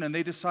emotion and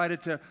they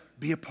decided to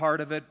be a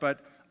part of it. But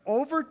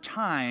over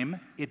time,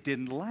 it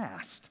didn't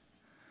last.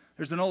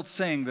 There's an old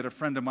saying that a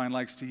friend of mine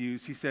likes to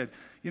use. He said,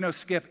 you know,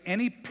 Skip,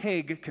 any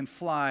pig can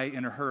fly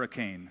in a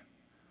hurricane.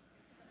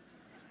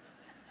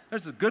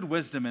 There's a good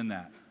wisdom in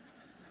that.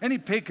 Any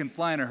pig can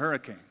fly in a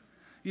hurricane.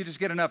 You just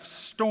get enough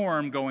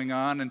storm going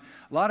on, and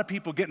a lot of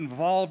people get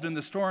involved in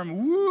the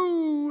storm.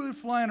 Woo, they're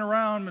flying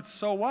around, but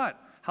so what?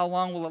 How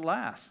long will it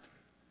last?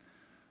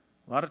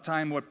 A lot of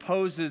time what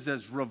poses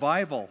as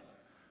revival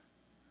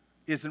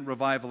isn't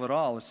revival at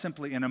all. It's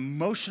simply an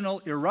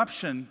emotional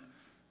eruption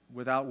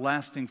without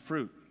lasting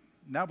fruit.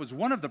 And that was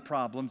one of the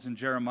problems in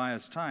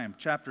Jeremiah's time.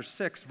 Chapter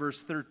 6,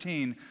 verse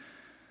 13.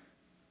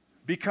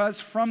 Because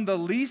from the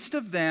least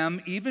of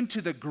them, even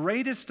to the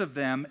greatest of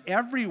them,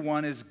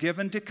 everyone is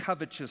given to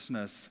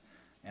covetousness.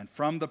 And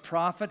from the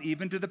prophet,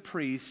 even to the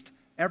priest,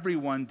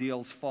 everyone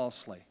deals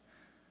falsely.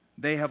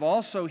 They have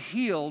also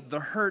healed the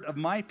hurt of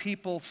my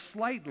people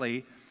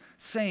slightly,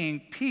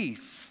 saying,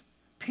 peace,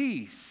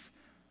 peace,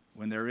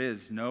 when there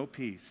is no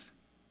peace.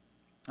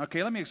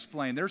 Okay, let me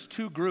explain. There's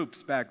two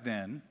groups back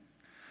then,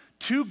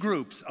 two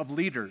groups of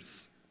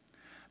leaders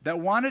that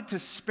wanted to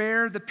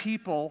spare the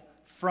people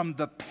from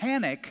the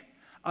panic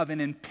of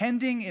an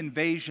impending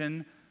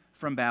invasion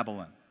from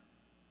Babylon.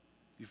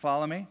 You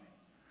follow me?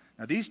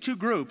 Now, these two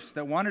groups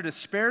that wanted to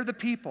spare the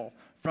people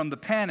from the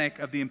panic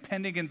of the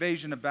impending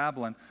invasion of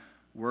Babylon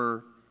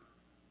were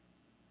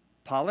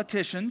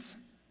politicians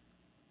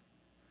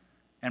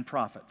and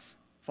prophets,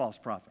 false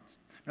prophets.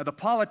 Now, the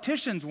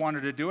politicians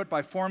wanted to do it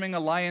by forming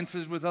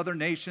alliances with other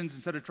nations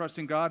instead of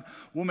trusting God.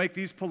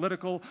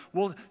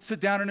 We'll sit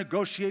down and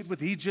negotiate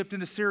with Egypt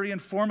and Assyria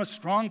and form a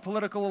strong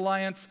political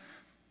alliance,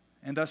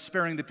 and thus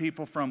sparing the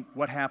people from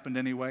what happened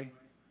anyway.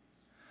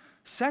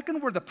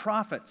 Second were the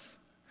prophets,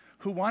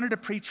 who wanted to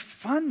preach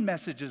fun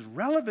messages,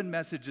 relevant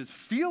messages,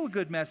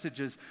 feel-good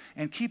messages,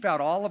 and keep out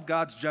all of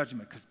God's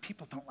judgment, because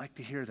people don't like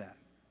to hear that.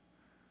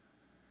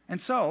 And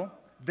so,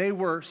 they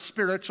were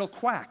spiritual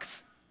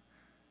quacks.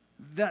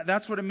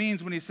 That's what it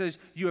means when he says,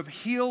 you have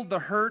healed the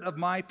hurt of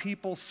my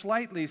people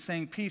slightly,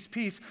 saying peace,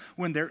 peace,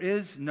 when there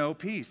is no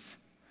peace.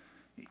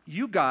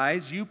 You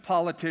guys, you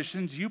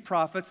politicians, you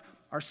prophets,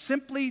 are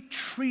simply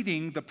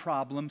treating the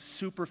problem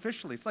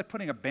superficially. It's like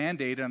putting a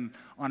Band-Aid on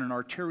an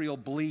arterial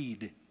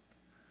bleed.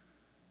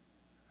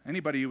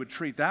 Anybody who would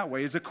treat that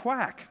way is a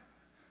quack.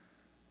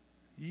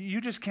 You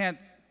just can't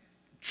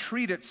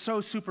treat it so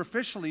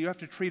superficially. You have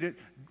to treat it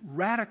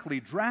radically,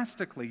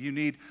 drastically. You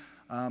need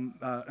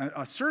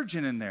a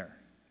surgeon in there.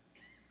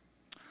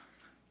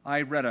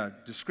 I read a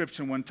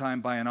description one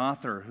time by an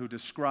author who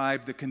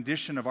described the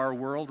condition of our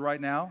world right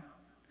now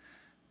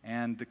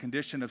and the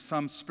condition of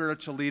some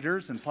spiritual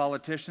leaders and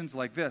politicians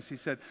like this. He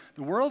said,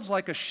 the world's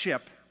like a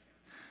ship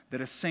that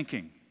is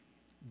sinking.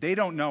 They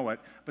don't know it,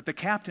 but the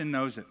captain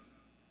knows it.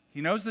 He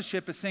knows the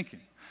ship is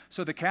sinking.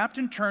 So the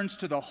captain turns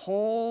to the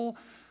whole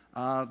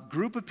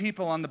group of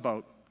people on the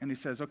boat, and he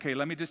says, okay,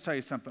 let me just tell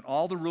you something.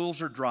 All the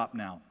rules are dropped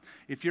now.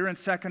 If you're in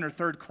second or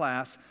third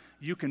class,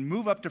 you can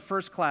move up to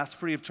first class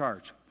free of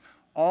charge.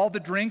 All the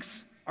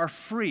drinks are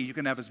free. You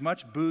can have as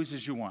much booze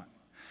as you want.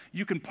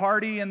 You can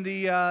party in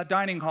the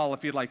dining hall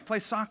if you'd like. Play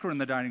soccer in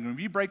the dining room.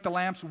 You break the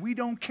lamps, we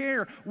don't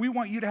care. We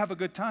want you to have a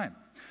good time.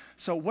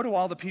 So what do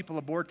all the people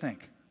aboard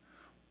think?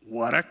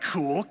 What a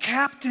cool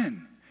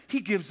captain. He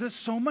gives us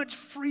so much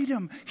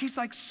freedom. He's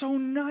like so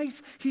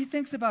nice. He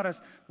thinks about us.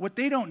 What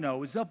they don't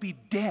know is they'll be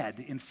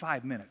dead in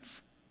 5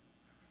 minutes.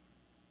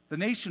 The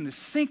nation is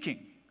sinking.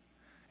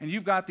 And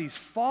you've got these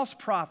false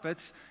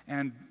prophets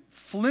and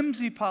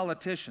flimsy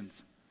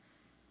politicians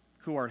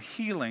who are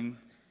healing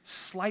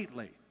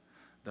slightly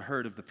the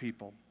hurt of the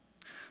people.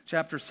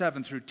 Chapter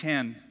 7 through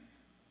 10,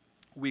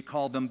 we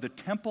call them the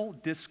temple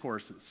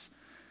discourses.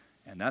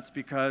 And that's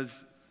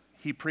because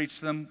he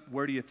preached them,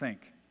 where do you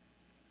think?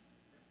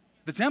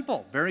 The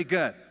temple. Very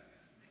good.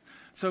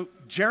 So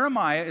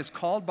Jeremiah is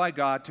called by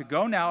God to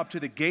go now up to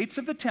the gates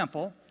of the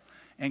temple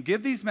and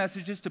give these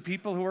messages to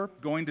people who are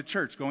going to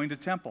church, going to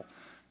temple,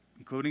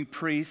 including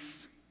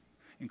priests,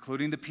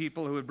 including the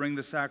people who would bring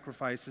the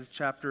sacrifices.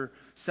 Chapter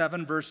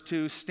 7, verse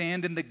 2,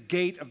 stand in the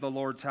gate of the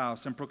Lord's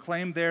house and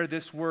proclaim there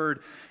this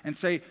word and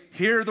say,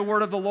 hear the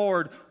word of the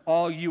Lord,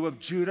 all you of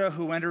Judah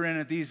who enter in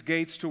at these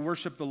gates to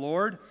worship the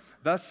Lord.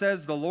 Thus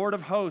says the Lord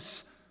of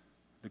hosts,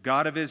 the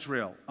God of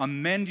Israel,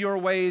 amend your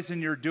ways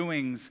and your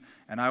doings,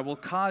 and I will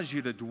cause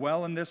you to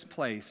dwell in this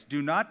place. Do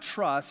not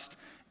trust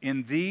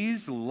in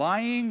these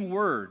lying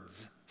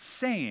words,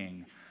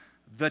 saying,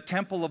 the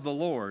temple of the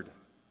Lord,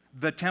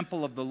 the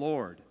temple of the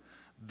Lord,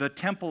 the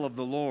temple of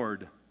the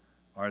Lord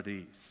are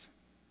these.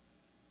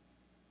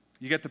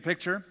 You get the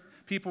picture?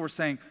 People were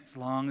saying, as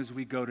long as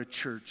we go to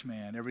church,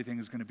 man, everything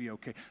is going to be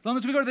okay. As long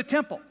as we go to the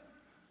temple.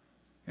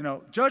 You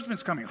know,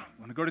 judgment's coming. I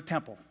want to go to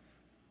temple.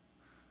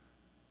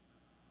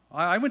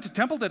 I went to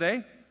temple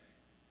today.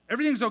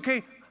 Everything's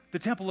okay. The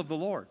temple of the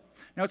Lord.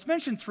 Now, it's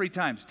mentioned 3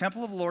 times.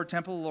 Temple of the Lord,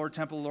 temple of the Lord,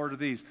 temple of the Lord are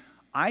these.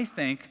 I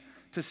think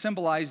to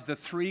symbolize the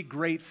 3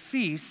 great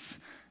feasts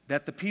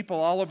that the people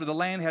all over the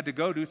land had to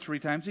go to 3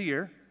 times a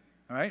year.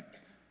 All right?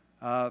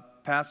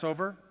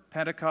 Passover,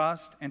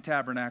 Pentecost, and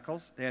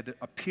Tabernacles. They had to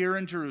appear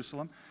in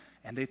Jerusalem.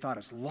 And they thought,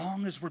 as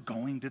long as we're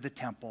going to the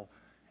temple,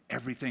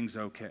 everything's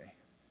okay.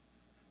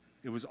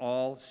 It was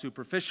all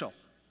superficial.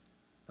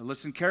 Now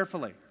listen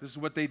carefully. This is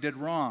what they did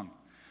wrong.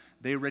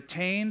 They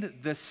retained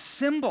the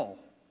symbol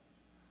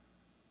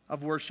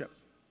of worship.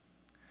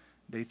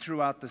 They threw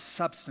out the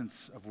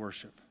substance of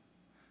worship.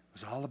 It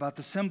was all about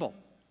the symbol.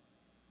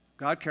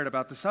 God cared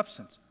about the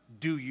substance.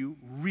 Do you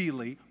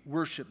really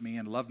worship me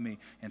and love me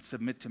and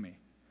submit to me?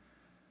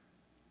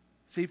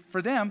 See,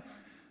 for them,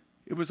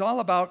 it was all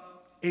about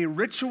a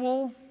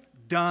ritual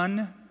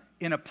done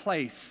in a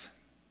place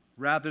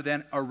rather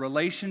than a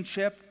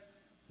relationship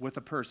with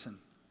a person.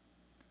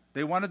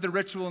 They wanted the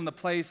ritual in the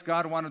place.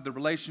 God wanted the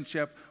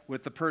relationship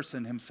with the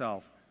person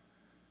himself.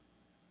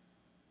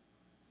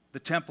 The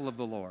temple of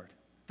the Lord.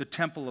 The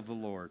temple of the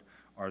Lord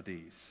are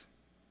these.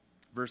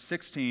 Verse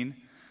 16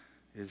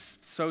 is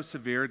so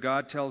severe.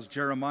 God tells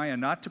Jeremiah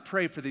not to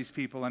pray for these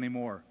people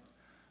anymore.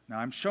 Now,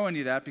 I'm showing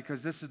you that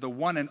because this is the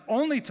one and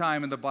only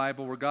time in the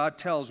Bible where God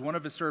tells one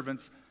of his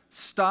servants,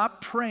 stop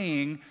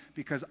praying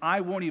because I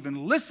won't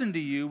even listen to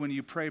you when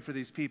you pray for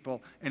these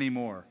people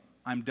anymore.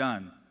 I'm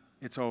done.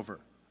 It's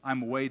over.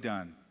 I'm way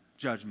done.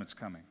 Judgment's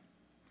coming.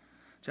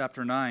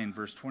 Chapter 9,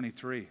 verse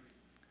 23.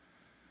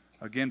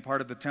 Again,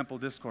 part of the temple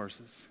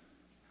discourses.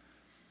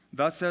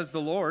 Thus says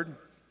the Lord,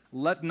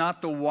 let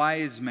not the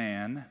wise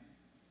man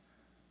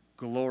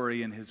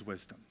glory in his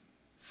wisdom.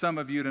 Some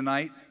of you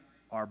tonight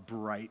are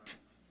bright,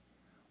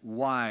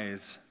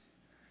 wise.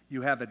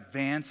 You have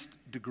advanced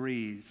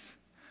degrees.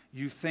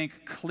 You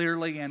think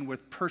clearly and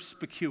with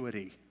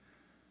perspicuity.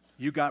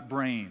 You got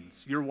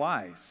brains. You're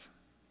wise.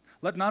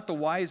 Let not the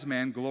wise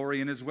man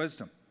glory in his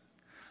wisdom.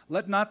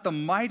 Let not the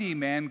mighty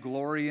man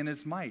glory in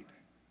his might.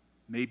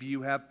 Maybe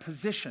you have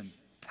position,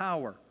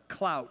 power,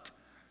 clout.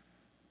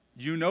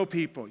 You know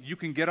people. You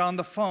can get on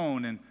the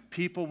phone and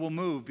people will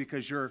move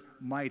because you're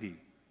mighty.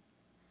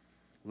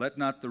 Let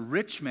not the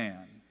rich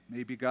man,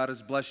 maybe God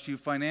has blessed you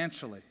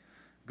financially,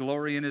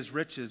 glory in his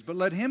riches. But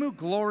let him who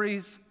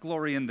glories,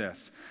 glory in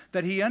this,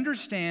 that he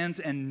understands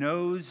and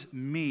knows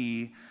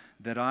me,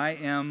 that I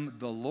am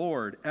the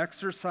Lord,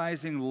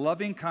 exercising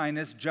loving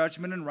kindness,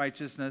 judgment, and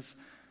righteousness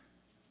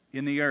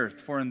in the earth.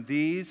 For in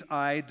these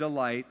I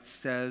delight,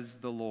 says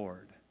the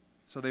Lord.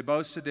 So they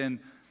boasted in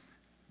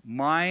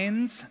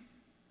minds,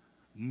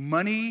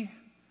 money,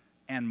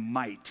 and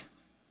might.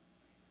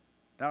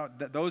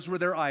 Those were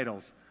their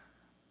idols.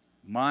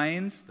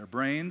 Minds, their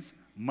brains,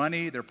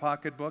 money, their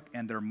pocketbook,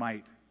 and their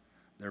might,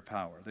 their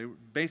power. They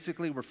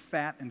basically were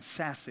fat and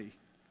sassy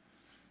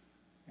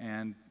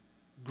and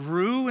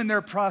grew in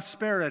their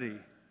prosperity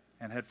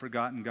and had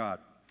forgotten God.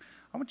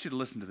 I want you to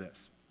listen to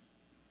this.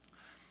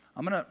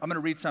 I'm going to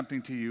read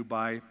something to you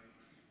by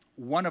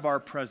one of our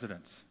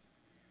presidents.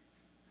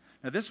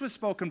 Now, this was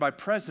spoken by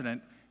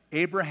President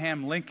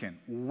Abraham Lincoln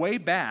way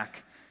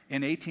back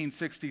in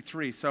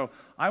 1863. So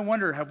I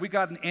wonder, have we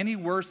gotten any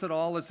worse at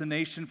all as a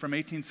nation from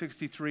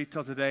 1863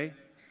 till today?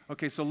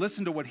 Okay, so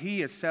listen to what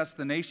he assessed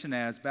the nation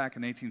as back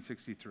in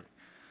 1863.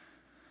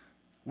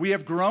 We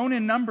have grown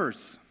in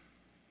numbers,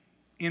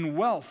 in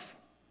wealth,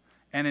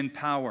 and in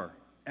power,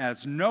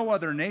 as no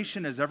other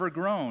nation has ever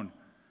grown.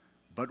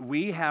 But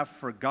we have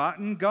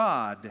forgotten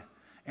God,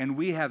 and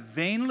we have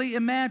vainly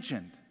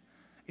imagined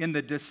in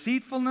the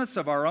deceitfulness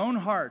of our own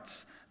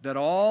hearts that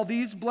all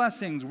these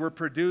blessings were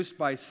produced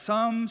by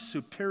some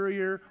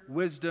superior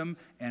wisdom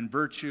and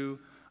virtue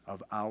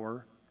of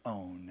our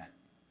own.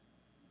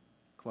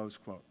 Close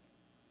quote.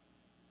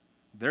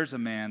 There's a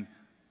man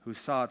who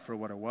saw it for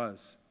what it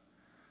was.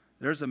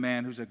 There's a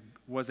man who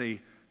was a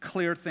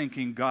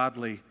clear-thinking,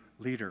 godly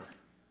leader.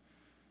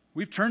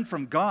 We've turned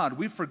from God.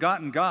 We've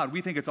forgotten God.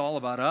 We think it's all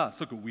about us.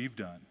 Look what we've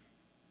done.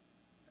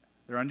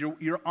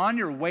 You're on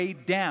your way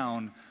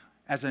down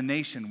as a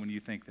nation when you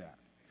think that.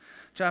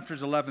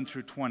 Chapters 11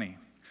 through 20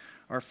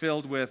 are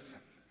filled with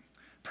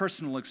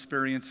personal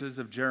experiences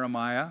of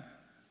Jeremiah.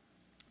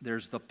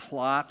 There's the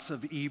plots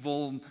of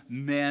evil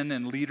men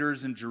and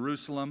leaders in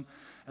Jerusalem,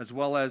 as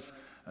well as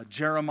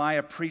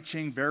Jeremiah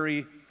preaching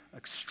very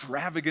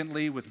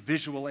extravagantly with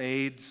visual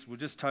aids. We'll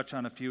just touch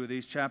on a few of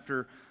these.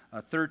 Chapter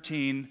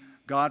 13,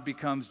 God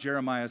becomes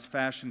Jeremiah's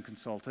fashion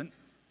consultant.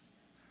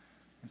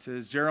 It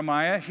says,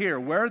 Jeremiah, here,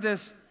 wear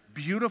this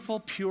beautiful,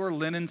 pure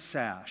linen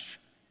sash,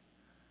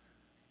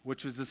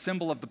 which was the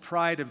symbol of the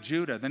pride of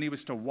Judah. Then he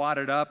was to wad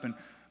it up and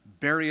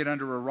bury it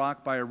under a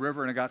rock by a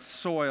river, and it got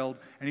soiled,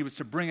 and he was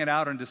to bring it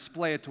out and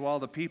display it to all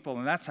the people,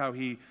 and that's how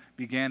he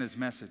began his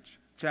message.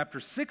 Chapter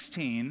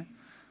 16,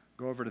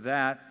 go over to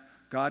that,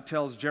 God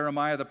tells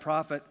Jeremiah the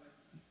prophet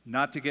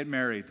not to get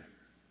married,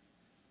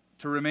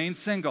 to remain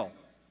single.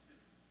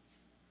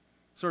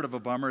 Sort of a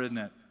bummer, isn't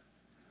it?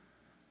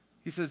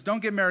 He says,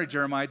 don't get married,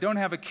 Jeremiah. Don't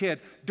have a kid.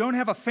 Don't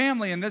have a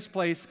family in this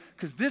place,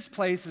 because this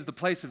place is the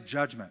place of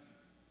judgment.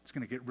 It's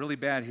going to get really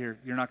bad here.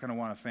 You're not going to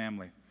want a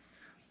family.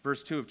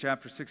 Verse 2 of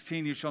chapter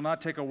 16, you shall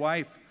not take a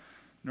wife,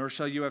 nor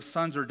shall you have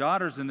sons or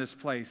daughters in this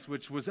place,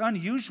 which was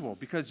unusual,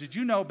 because did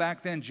you know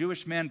back then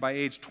Jewish men by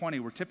age 20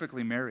 were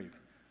typically married?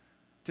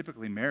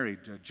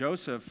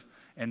 Joseph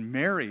and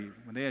Mary,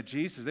 when they had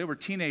Jesus, they were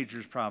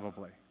teenagers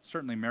probably.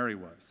 Certainly Mary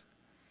was.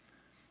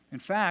 In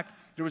fact,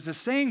 there was a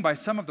saying by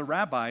some of the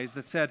rabbis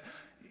that said,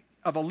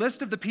 of a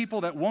list of the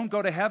people that won't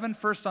go to heaven,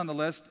 first on the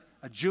list,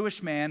 a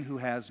Jewish man who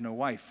has no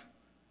wife.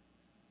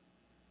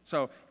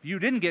 So if you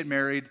didn't get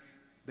married,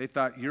 they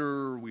thought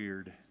you're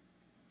weird.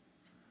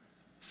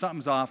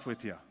 Something's off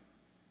with you.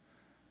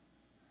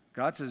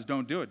 God says,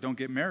 don't do it. Don't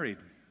get married.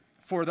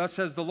 For thus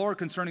says the Lord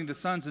concerning the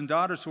sons and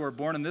daughters who are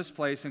born in this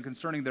place, and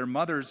concerning their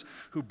mothers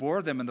who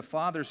bore them, and the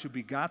fathers who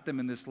begot them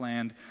in this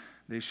land,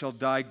 they shall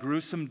die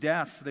gruesome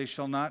deaths. They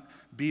shall not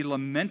be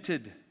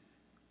lamented,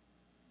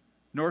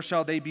 nor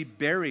shall they be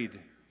buried.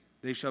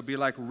 They shall be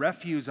like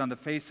refuse on the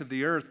face of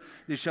the earth.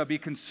 They shall be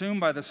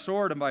consumed by the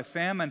sword and by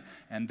famine,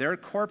 and their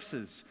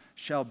corpses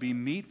shall be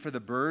meat for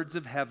the birds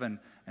of heaven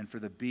and for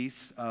the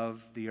beasts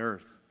of the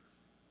earth.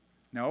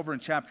 Now, over in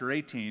chapter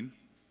 18,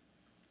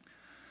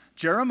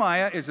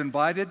 Jeremiah is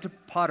invited to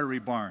Pottery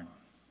Barn.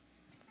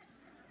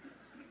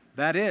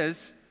 That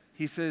is,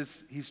 he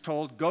says, he's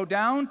told, go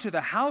down to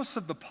the house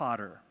of the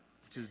potter,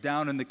 which is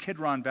down in the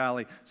Kidron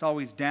Valley. It's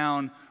always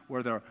down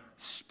where the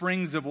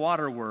springs of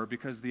water were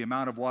because of the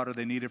amount of water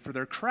they needed for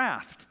their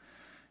craft.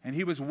 And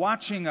he was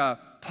watching a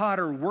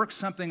potter work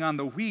something on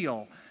the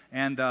wheel,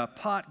 and the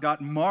pot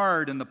got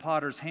marred in the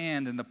potter's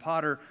hand, and the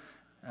potter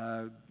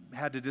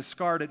had to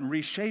discard it and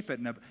reshape it.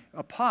 And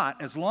a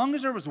pot, as long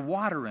as there was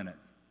water in it,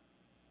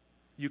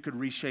 you could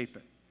reshape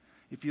it.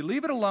 If you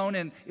leave it alone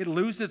and it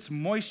loses its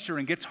moisture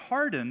and gets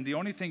hardened, the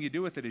only thing you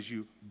do with it is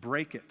you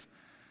break it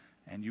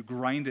and you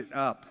grind it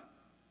up,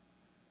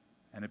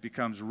 and it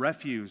becomes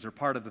refuse or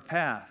part of the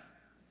path.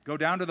 Go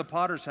down to the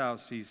potter's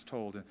house, he's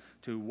told,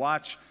 to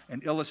watch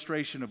an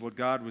illustration of what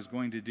God was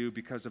going to do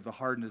because of the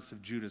hardness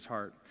of Judah's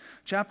heart.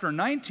 Chapter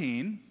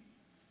 19,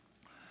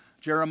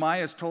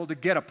 Jeremiah is told to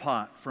get a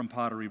pot from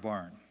Pottery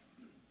Barn,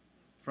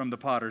 from the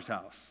potter's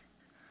house.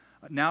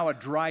 Now a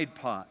dried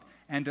pot,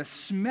 and to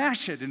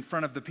smash it in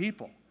front of the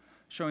people,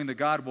 showing that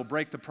God will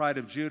break the pride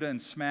of Judah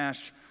and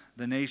smash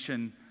the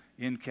nation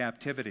in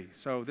captivity.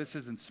 So this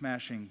isn't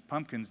smashing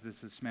pumpkins,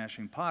 this is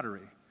smashing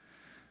pottery.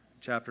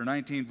 Chapter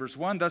 19, verse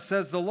 1, thus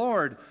says the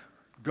Lord,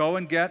 go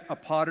and get a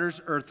potter's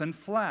earthen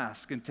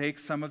flask and take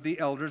some of the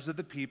elders of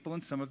the people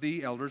and some of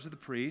the elders of the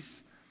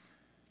priests.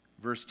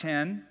 Verse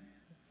 10,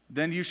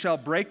 then you shall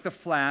break the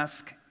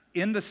flask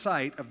in the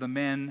sight of the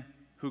men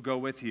who go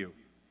with you.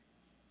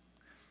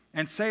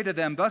 And say to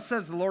them, thus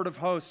says the Lord of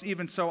hosts,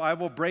 even so I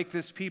will break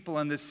this people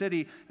and this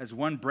city as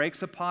one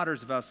breaks a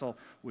potter's vessel,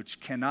 which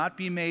cannot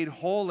be made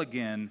whole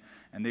again,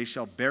 and they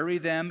shall bury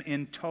them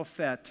in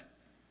Tophet,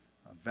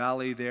 a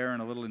valley there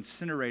and a little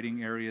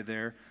incinerating area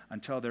there,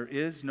 until there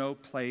is no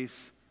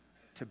place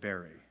to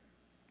bury.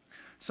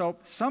 So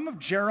some of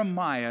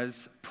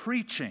Jeremiah's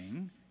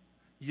preaching,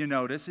 you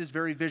notice, is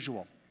very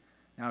visual.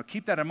 Now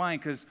keep that in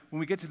mind, because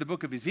when we get to the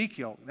book of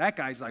Ezekiel, that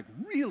guy's like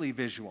really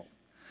visual.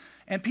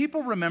 And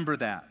people remember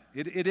that.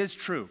 It is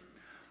true.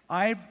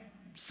 I've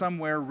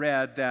somewhere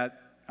read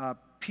that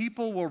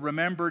people will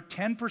remember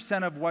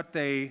 10% of what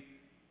they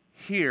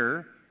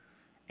hear,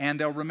 and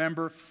they'll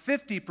remember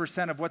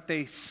 50% of what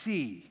they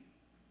see.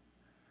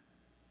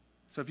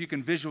 So if you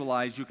can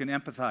visualize, you can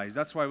empathize.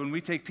 That's why when we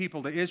take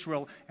people to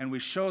Israel and we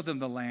show them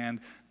the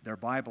land, their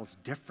Bible's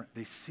different.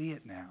 They see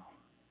it now.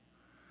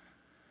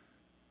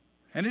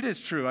 And it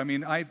is true. I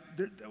mean,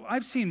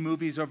 I've seen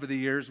movies over the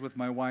years with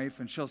my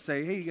wife, and she'll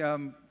say, hey,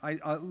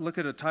 I look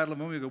at a title of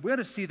a movie and go, we ought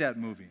to see that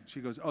movie.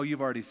 She goes, oh,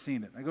 you've already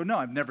seen it. I go, no,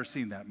 I've never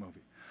seen that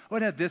movie. Oh,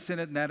 it had this in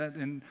it and that,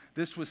 and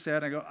this was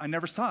said. I go, I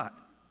never saw it.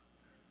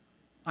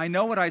 I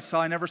know what I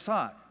saw, I never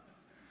saw it.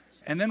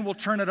 And then we'll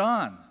turn it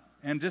on,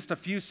 and just a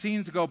few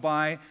scenes go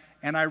by,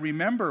 and I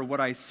remember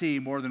what I see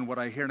more than what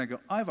I hear, and I go,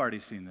 I've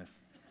already seen this.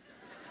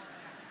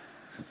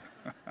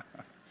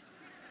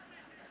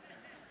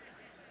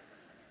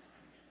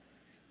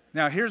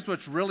 Now, here's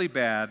what's really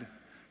bad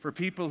for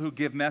people who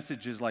give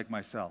messages like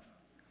myself.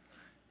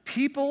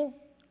 People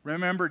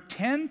remember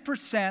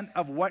 10%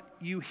 of what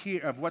you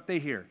hear, of what they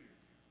hear.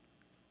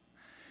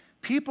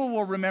 People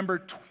will remember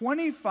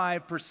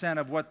 25%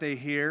 of what they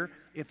hear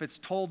if it's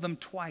told them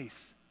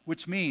twice,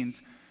 which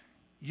means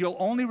you'll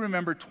only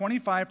remember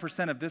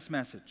 25% of this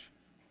message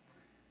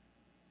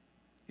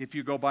if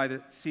you go buy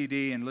the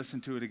CD and listen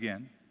to it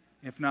again.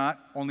 If not,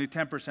 only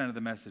 10% of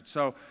the message.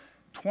 So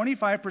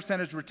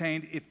 25% is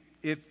retained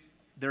if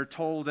they're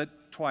told it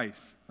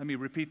twice. Let me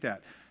repeat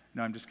that.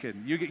 No, I'm just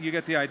kidding. You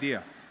get the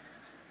idea.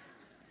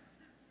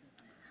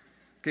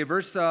 Okay,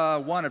 verse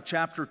 1 of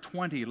chapter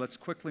 20. Let's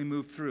quickly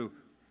move through.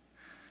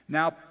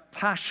 Now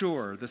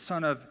Pashur, the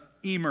son of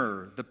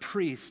Emer, the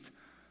priest,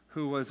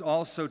 who was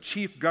also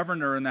chief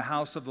governor in the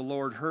house of the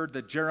Lord, heard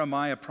that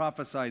Jeremiah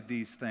prophesied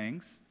these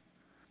things.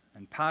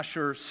 And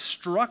Pashur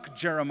struck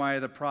Jeremiah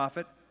the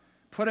prophet,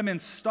 put him in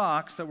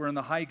stocks that were in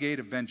the high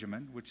gate of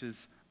Benjamin, which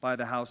is by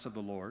the house of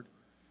the Lord.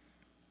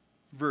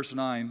 Verse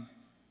 9,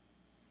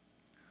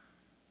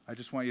 I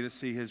just want you to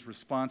see his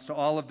response to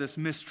all of this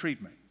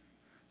mistreatment.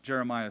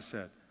 Jeremiah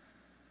said,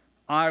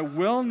 I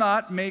will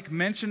not make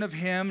mention of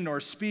him nor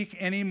speak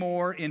any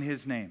more in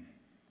his name.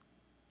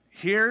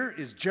 Here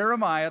is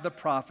Jeremiah the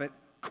prophet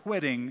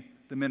quitting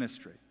the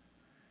ministry,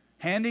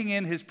 handing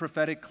in his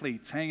prophetic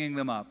cleats, hanging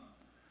them up.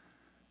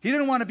 He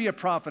didn't want to be a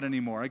prophet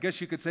anymore. I guess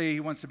you could say he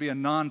wants to be a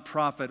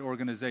non-profit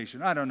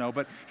organization. I don't know,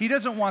 but he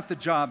doesn't want the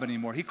job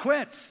anymore. He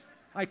quits.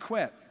 I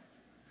quit.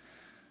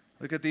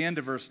 Look at the end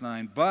of verse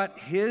 9. But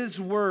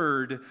his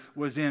word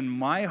was in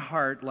my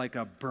heart like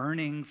a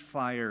burning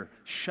fire,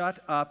 shut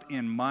up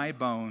in my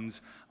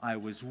bones. I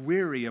was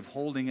weary of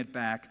holding it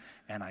back,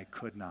 and I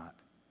could not.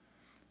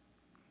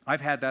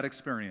 I've had that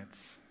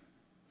experience.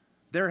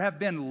 There have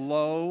been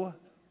low,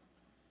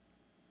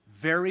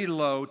 very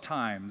low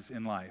times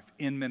in life,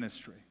 in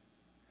ministry.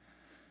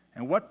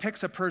 And what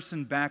picks a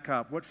person back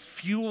up? What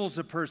fuels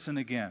a person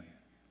again?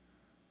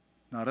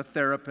 Not a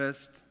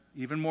therapist,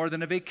 even more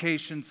than a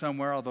vacation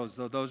somewhere, although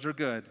those are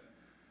good.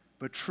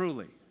 But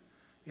truly,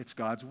 it's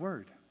God's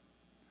Word.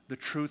 The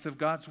truth of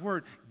God's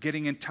Word.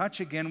 Getting in touch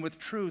again with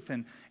truth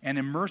and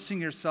immersing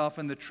yourself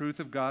in the truth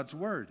of God's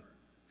Word.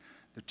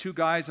 The two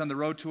guys on the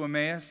road to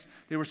Emmaus,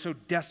 they were so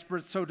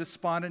desperate, so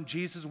despondent.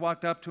 Jesus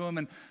walked up to them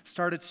and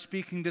started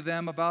speaking to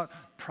them about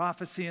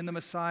prophecy and the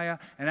Messiah.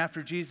 And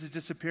after Jesus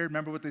disappeared,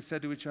 remember what they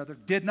said to each other?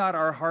 Did not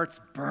our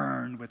hearts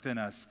burn within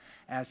us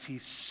as he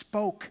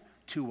spoke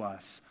to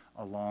us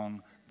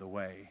along the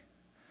way?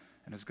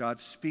 And as God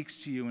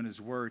speaks to you in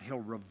His Word, He'll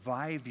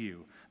revive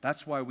you.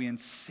 That's why we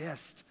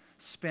insist,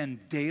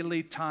 spend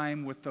daily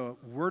time with the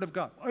Word of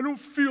God. I don't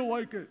feel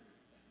like it.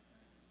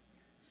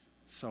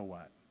 So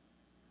what?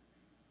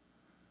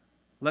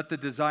 Let the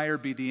desire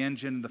be the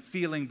engine, the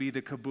feeling be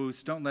the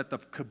caboose. Don't let the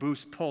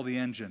caboose pull the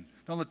engine.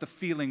 Don't let the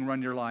feeling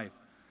run your life.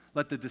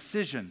 Let the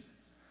decision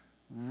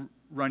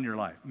run your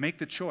life. Make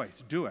the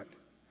choice. Do it.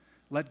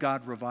 Let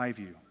God revive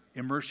you.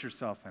 Immerse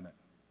yourself in it.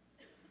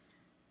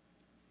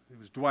 It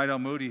was Dwight L.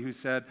 Moody who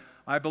said,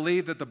 I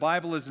believe that the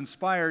Bible is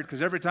inspired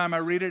because every time I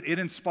read it, it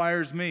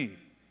inspires me.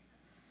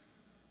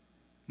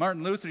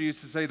 Martin Luther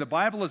used to say, the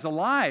Bible is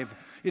alive.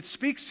 It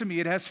speaks to me.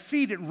 It has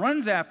feet. It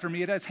runs after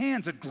me. It has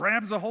hands. It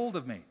grabs a hold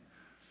of me.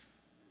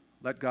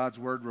 Let God's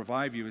word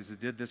revive you as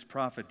it did this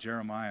prophet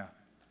Jeremiah.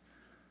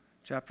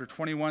 Chapter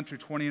 21 through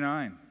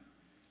 29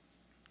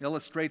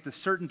 illustrate the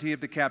certainty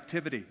of the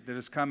captivity that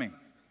is coming.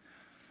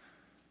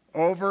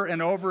 Over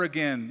and over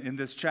again in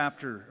this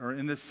chapter, or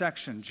in this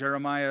section,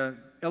 Jeremiah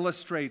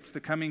illustrates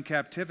the coming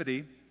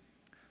captivity.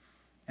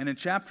 And in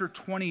chapter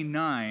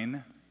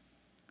 29,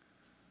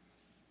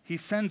 he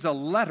sends a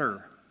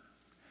letter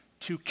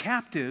to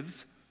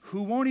captives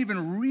who won't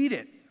even read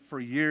it for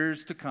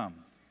years to come.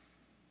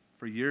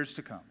 For years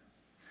to come.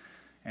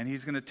 And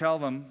he's going to tell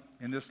them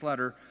in this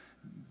letter,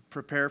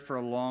 prepare for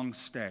a long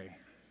stay.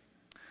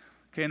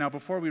 Okay, now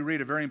before we read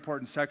a very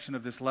important section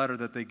of this letter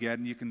that they get,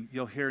 and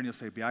you'll hear and you'll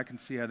say, I can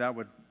see how that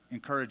would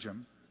encourage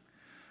them.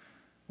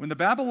 When the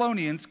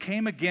Babylonians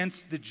came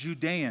against the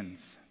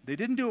Judeans, they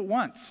didn't do it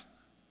once.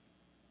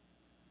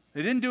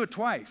 They didn't do it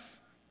twice.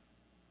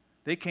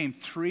 They came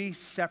 3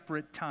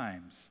 separate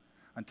times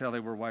until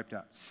they were wiped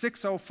out.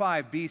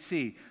 605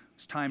 BC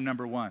was time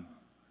number 1.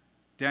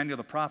 Daniel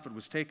the prophet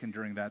was taken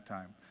during that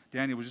time.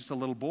 Daniel was just a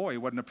little boy. He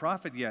wasn't a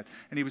prophet yet.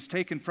 And he was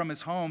taken from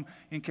his home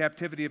in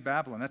captivity of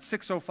Babylon. That's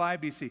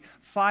 605 BC.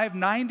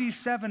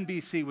 597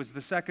 BC was the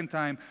second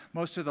time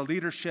most of the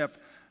leadership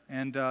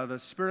and the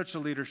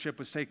spiritual leadership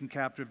was taken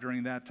captive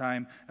during that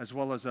time, as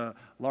well as a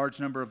large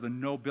number of the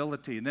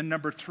nobility. And then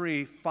number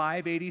 3,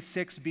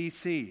 586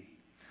 BC.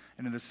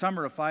 And in the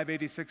summer of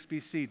 586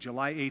 BC,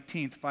 July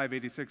 18th,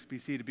 586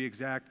 BC to be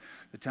exact,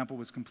 the temple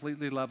was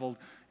completely leveled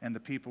and the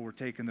people were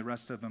taken, the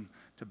rest of them,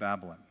 to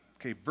Babylon.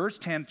 Okay, verse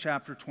 10,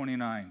 chapter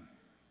 29.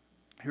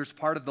 Here's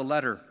part of the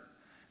letter.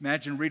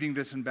 Imagine reading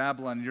this in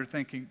Babylon and you're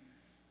thinking,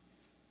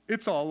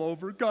 it's all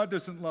over. God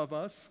doesn't love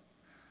us.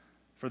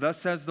 For thus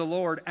says the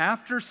Lord,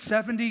 after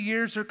 70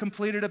 years are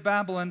completed at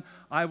Babylon,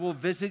 I will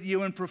visit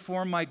you and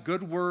perform my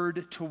good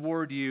word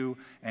toward you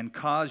and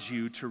cause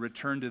you to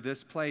return to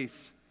this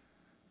place.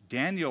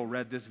 Daniel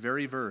read this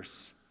very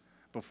verse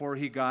before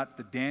he got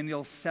the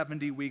Daniel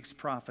 70 weeks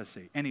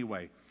prophecy.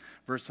 Anyway,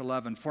 verse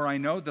 11, for I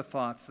know the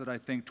thoughts that I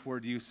think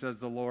toward you, says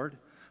the Lord,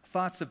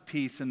 thoughts of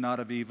peace and not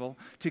of evil,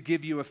 to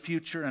give you a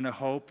future and a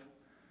hope.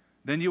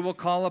 Then you will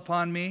call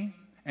upon me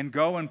and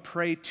go and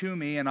pray to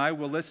me, and I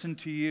will listen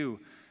to you.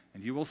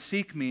 And you will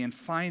seek me and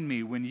find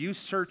me when you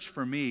search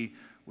for me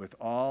with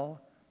all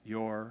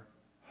your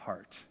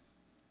heart.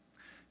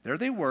 There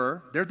they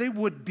were, there they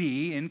would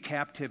be in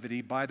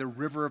captivity by the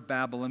river of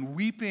Babylon,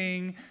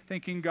 weeping,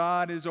 thinking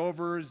God is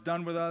over, is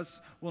done with us,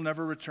 we'll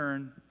never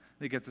return.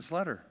 They get this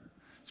letter.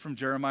 It's from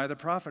Jeremiah the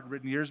prophet,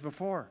 written years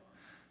before.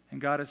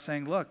 And God is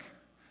saying, look,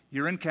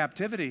 you're in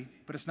captivity,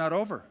 but it's not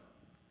over.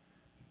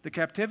 The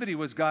captivity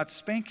was God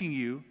spanking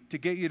you to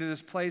get you to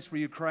this place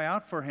where you cry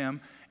out for Him,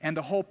 and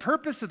the whole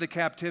purpose of the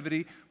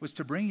captivity was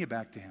to bring you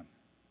back to Him.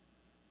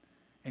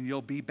 And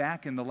you'll be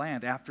back in the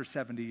land after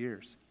 70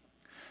 years.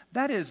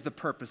 That is the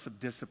purpose of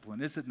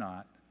discipline, is it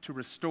not? To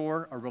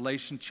restore a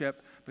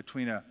relationship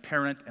between a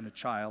parent and a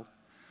child.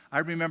 I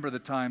remember the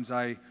times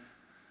I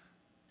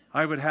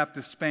would have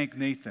to spank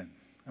Nathan.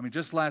 I mean,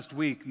 just last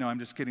week, no, I'm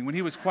just kidding. When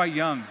he was quite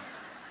young,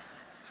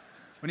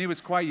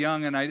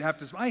 and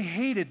I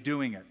hated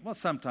doing it. Well,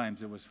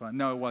 sometimes it was fun.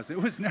 No, it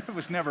wasn't. It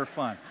was never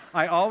fun.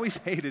 I always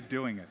hated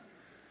doing it.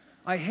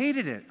 I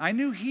hated it. I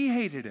knew he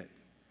hated it.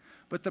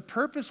 But the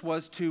purpose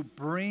was to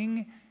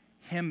bring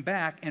him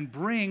back and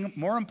bring,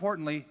 more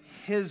importantly,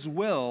 his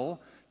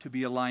will to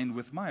be aligned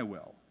with my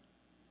will.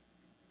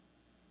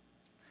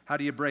 How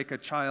do you break a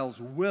child's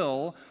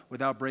will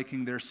without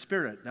breaking their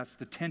spirit? That's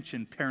the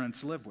tension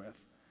parents live with.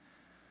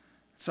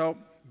 So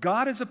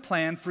God has a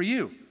plan for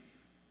you.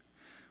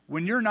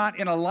 When you're not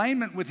in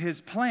alignment with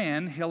His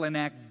plan, He'll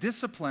enact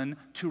discipline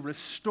to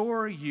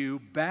restore you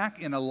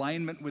back in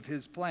alignment with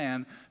His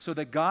plan so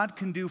that God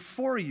can do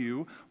for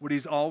you what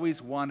He's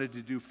always wanted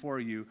to do for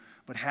you,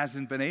 but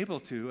hasn't been able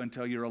to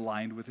until you're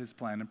aligned with His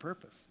plan and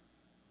purpose.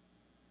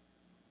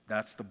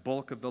 That's the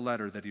bulk of the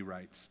letter that he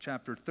writes.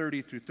 Chapter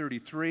 30 through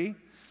 33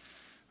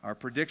 are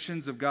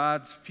predictions of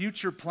God's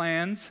future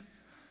plans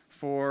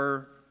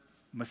for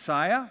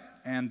Messiah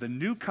and the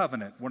new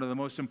covenant, one of the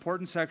most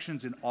important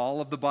sections in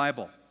all of the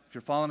Bible. If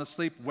you're falling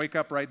asleep, wake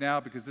up right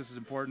now because this is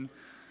important.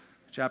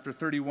 Chapter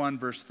 31,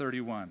 verse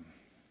 31.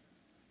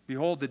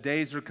 Behold, the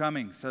days are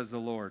coming, says the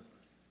Lord,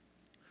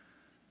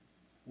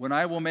 when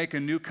I will make a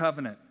new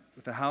covenant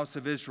with the house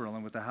of Israel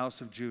and with the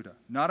house of Judah,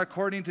 not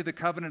according to the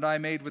covenant I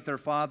made with their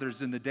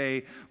fathers in the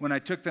day when I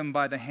took them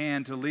by the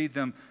hand to lead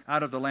them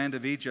out of the land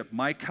of Egypt,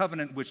 my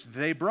covenant which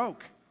they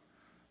broke,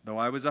 though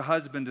I was a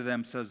husband to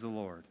them, says the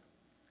Lord.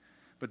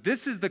 But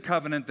this is the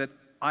covenant that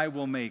I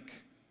will make.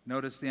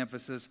 Notice the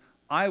emphasis.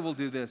 I will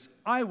do this.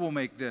 I will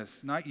make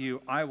this. Not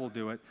you. I will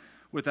do it.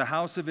 With the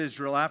house of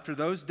Israel, after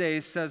those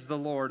days, says the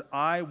Lord,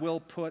 I will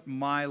put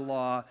my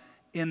law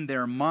in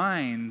their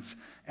minds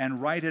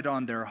and write it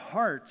on their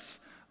hearts.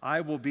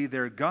 I will be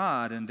their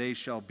God, and they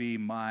shall be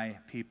my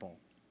people.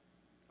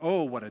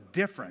 Oh, what a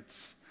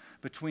difference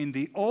between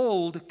the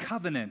old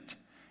covenant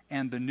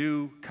and the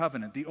new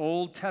covenant, the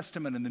Old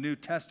Testament and the New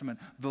Testament,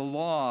 the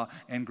law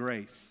and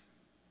grace.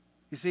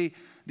 You see,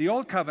 the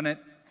old covenant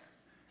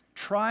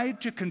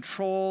tried to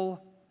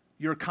control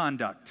your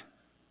conduct.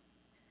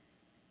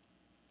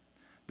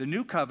 The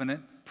new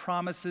covenant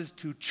promises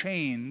to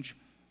change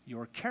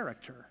your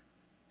character.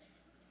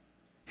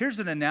 Here's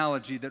an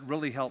analogy that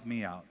really helped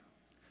me out.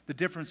 The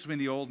difference between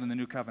the old and the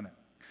new covenant.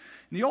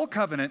 In the old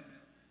covenant,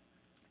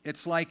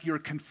 it's like you're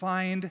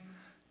confined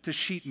to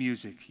sheet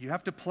music. You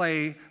have to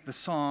play the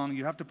song,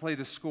 you have to play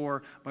the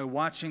score by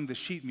watching the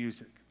sheet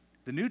music.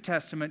 The New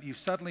Testament, you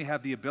suddenly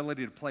have the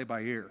ability to play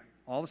by ear.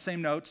 All the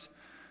same notes.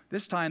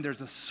 This time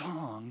there's a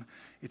song.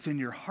 It's in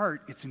your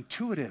heart. It's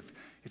intuitive.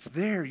 It's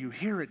there. You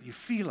hear it. You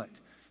feel it.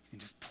 You can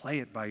just play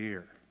it by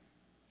ear.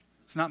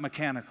 It's not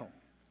mechanical.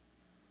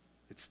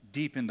 It's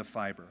deep in the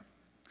fiber.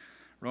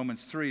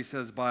 Romans 3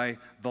 says, by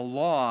the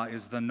law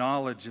is the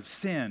knowledge of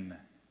sin.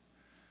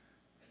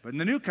 But in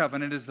the new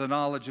covenant is the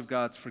knowledge of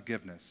God's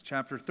forgiveness.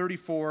 Chapter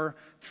 34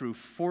 through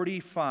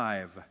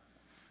 45,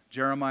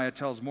 Jeremiah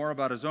tells more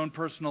about his own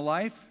personal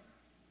life.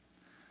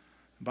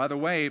 By the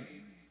way,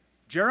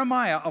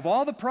 Jeremiah, of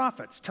all the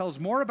prophets, tells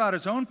more about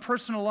his own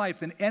personal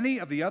life than any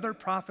of the other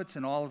prophets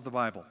in all of the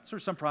Bible. So there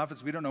are some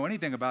prophets we don't know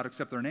anything about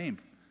except their name.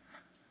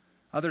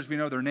 Others we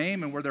know their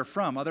name and where they're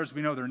from. Others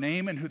we know their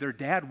name and who their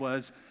dad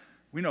was.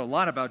 We know a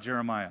lot about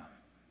Jeremiah.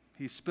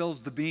 He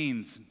spills the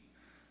beans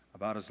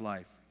about his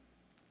life.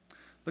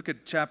 Look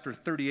at chapter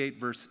 38,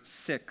 verse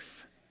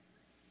 6.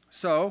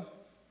 So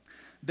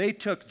they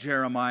took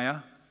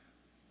Jeremiah.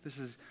 This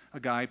is a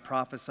guy,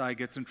 prophesy,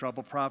 gets in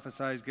trouble,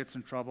 prophesies, gets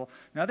in trouble.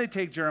 Now they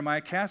take Jeremiah,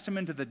 cast him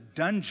into the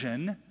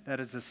dungeon, that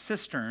is a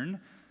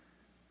cistern,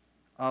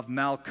 of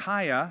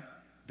Malchiah,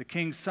 the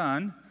king's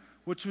son,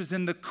 which was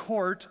in the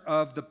court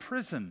of the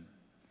prison.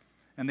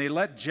 And they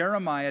let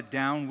Jeremiah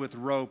down with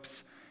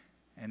ropes.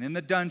 And in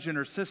the dungeon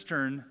or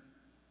cistern,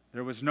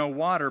 there was no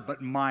water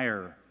but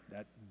mire,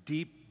 that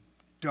deep,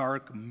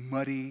 dark,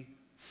 muddy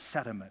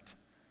sediment.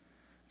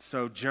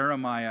 So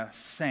Jeremiah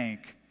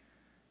sank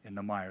in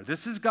the mire.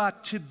 This has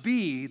got to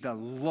be the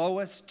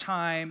lowest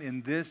time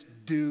in this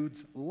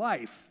dude's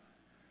life.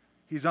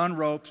 He's on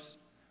ropes,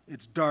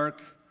 it's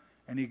dark,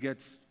 and he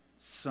gets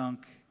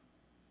sunk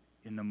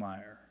in the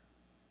mire.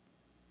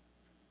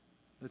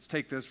 Let's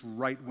take this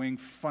right-wing,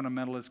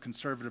 fundamentalist,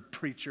 conservative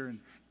preacher and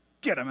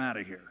get him out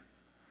of here.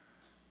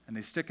 And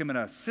they stick him in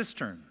a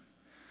cistern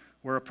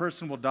where a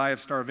person will die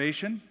of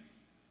starvation,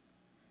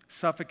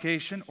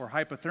 suffocation, or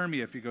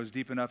hypothermia if he goes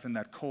deep enough in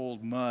that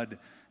cold mud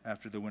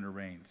after the winter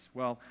rains.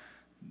 Well,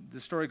 the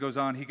story goes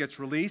on. He gets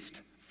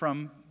released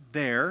from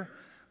there,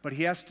 but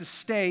he has to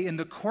stay in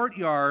the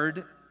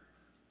courtyard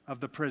of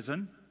the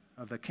prison,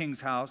 of the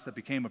king's house that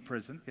became a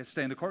prison. He has to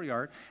stay in the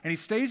courtyard. And he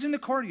stays in the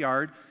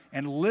courtyard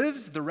and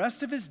lives the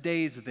rest of his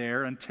days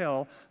there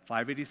until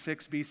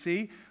 586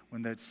 BC,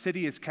 when the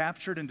city is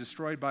captured and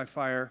destroyed by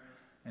fire,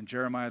 and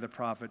Jeremiah the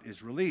prophet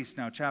is released.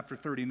 Now, chapter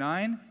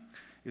 39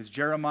 is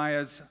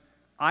Jeremiah's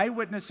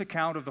eyewitness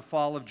account of the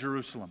fall of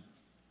Jerusalem.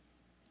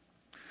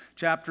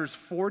 Chapters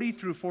 40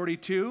 through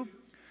 42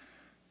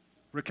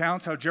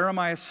 recounts how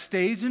Jeremiah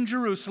stays in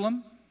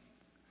Jerusalem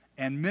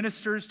and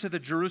ministers to the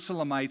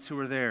Jerusalemites who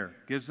are there,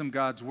 gives them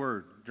God's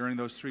word during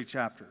those 3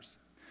 chapters.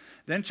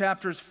 Then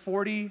chapters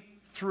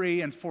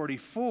 43 and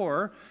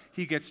 44,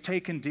 he gets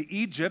taken to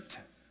Egypt.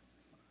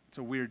 It's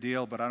a weird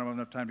deal, but I don't have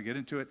enough time to get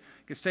into it.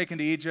 Gets taken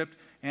to Egypt,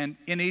 and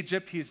in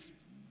Egypt, his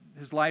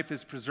life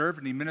is preserved,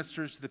 and he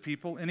ministers to the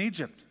people in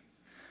Egypt.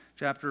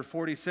 Chapter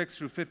 46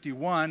 through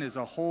 51 is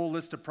a whole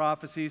list of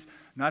prophecies,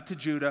 not to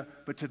Judah,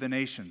 but to the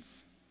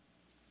nations.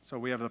 So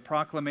we have the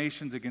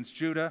proclamations against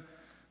Judah,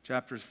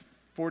 chapters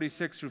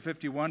 46 through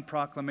 51,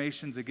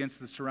 proclamations against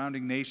the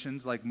surrounding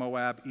nations like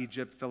Moab,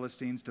 Egypt,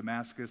 Philistines,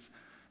 Damascus,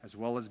 as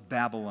well as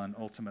Babylon,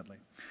 ultimately.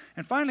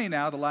 And finally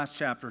now, the last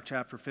chapter,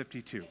 chapter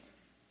 52.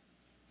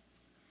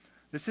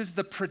 This is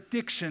the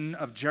prediction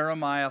of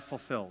Jeremiah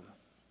fulfilled.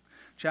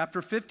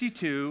 Chapter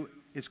 52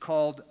 is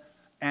called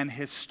an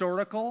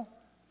historical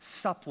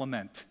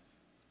supplement.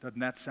 Doesn't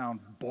that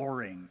sound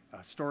boring? A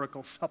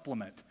historical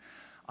supplement.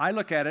 I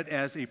look at it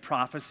as a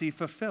prophecy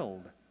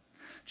fulfilled.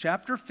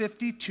 Chapter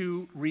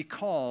 52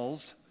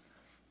 recalls,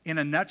 in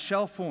a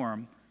nutshell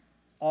form,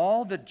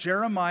 all that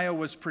Jeremiah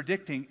was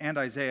predicting, and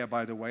Isaiah,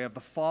 by the way, of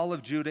the fall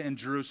of Judah and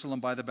Jerusalem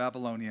by the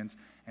Babylonians,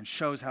 and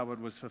shows how it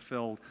was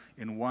fulfilled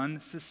in one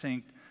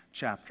succinct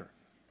chapter.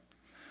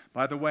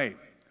 By the way,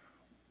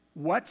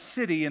 What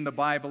city in the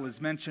Bible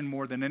is mentioned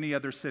more than any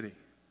other city?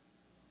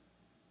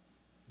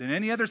 Than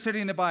any other city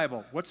in the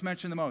Bible, what's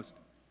mentioned the most?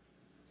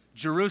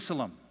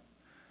 Jerusalem.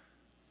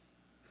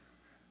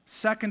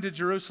 Second to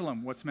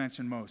Jerusalem, what's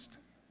mentioned most?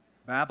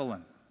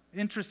 Babylon.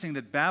 Interesting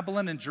that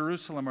Babylon and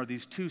Jerusalem are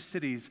these two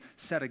cities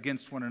set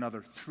against one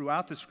another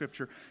throughout the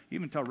Scripture,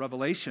 even till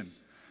Revelation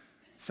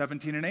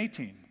 17 and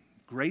 18.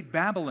 Great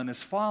Babylon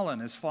is fallen,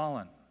 is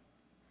fallen.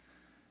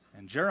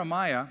 And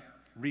Jeremiah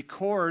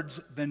records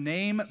the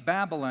name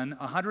Babylon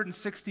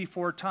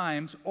 164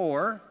 times,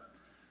 or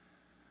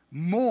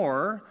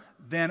more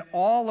than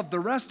all of the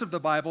rest of the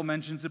Bible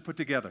mentions it put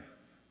together.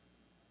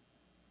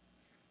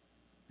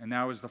 And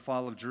now is the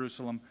fall of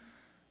Jerusalem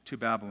to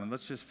Babylon.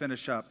 Let's just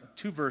finish up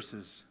 2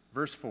 verses.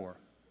 Verse 4.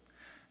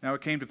 Now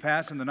it came to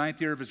pass in the 9th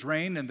year of his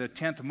reign, in the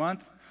 10th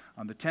month,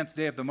 on the 10th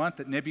day of the month,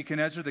 that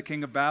Nebuchadnezzar, the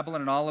king of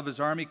Babylon, and all of his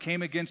army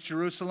came against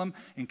Jerusalem,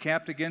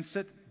 encamped against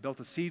it, built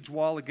a siege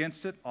wall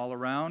against it all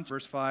around.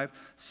 Verse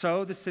 5.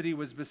 So the city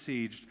was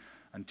besieged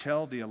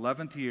until the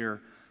 11th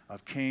year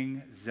of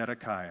King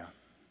Zedekiah.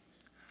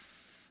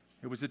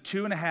 It was a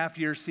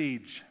 2.5-year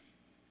siege.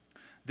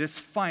 This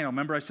final,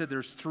 remember I said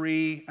there's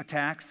 3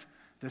 attacks?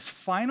 This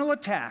final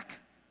attack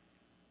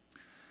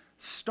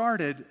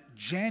started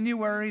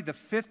January the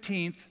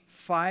 15th,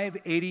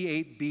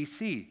 588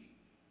 BC.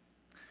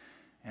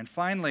 And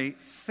finally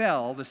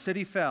the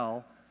city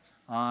fell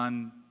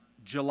on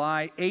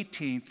July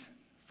 18th,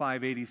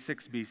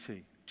 586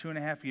 BC.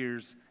 2.5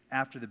 years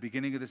after the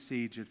beginning of the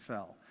siege, it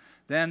fell.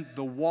 Then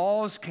the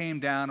walls came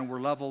down and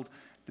were leveled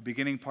at the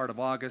beginning part of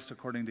August,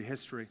 according to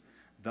history,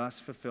 thus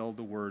fulfilled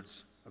the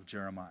words of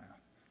Jeremiah.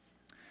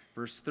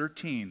 Verse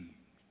 13,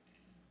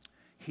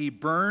 he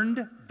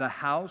burned the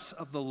house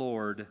of the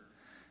Lord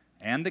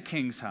and the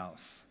king's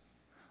house,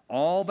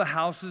 all the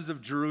houses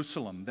of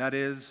Jerusalem, that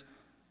is,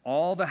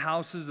 all the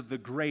houses of the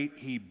great,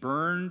 he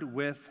burned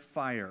with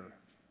fire.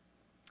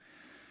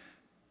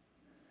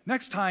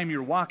 Next time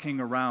you're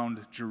walking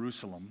around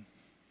Jerusalem,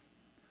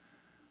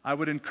 I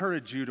would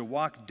encourage you to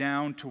walk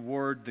down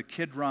toward the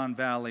Kidron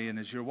Valley, and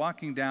as you're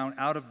walking down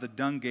out of the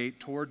Dung Gate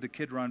toward the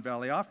Kidron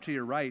Valley, off to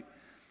your right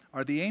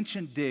are the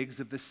ancient digs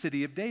of the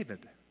city of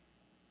David,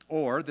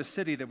 or the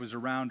city that was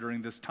around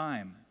during this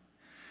time.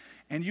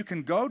 And you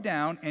can go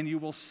down and you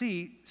will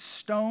see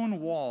stone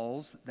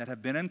walls that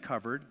have been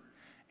uncovered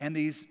and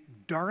these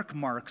dark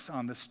marks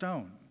on the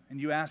stone. And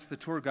you ask the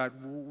tour guide,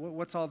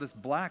 what's all this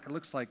black? It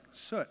looks like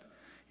soot.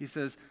 He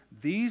says,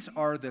 these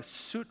are the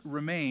soot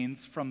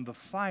remains from the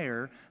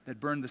fire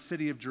that burned the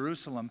city of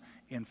Jerusalem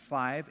in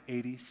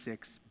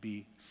 586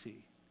 BC.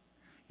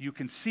 You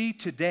can see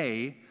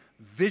today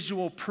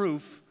visual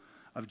proof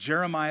of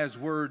Jeremiah's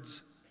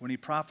words when he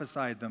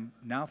prophesied them,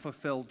 now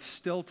fulfilled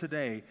still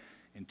today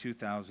in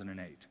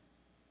 2008.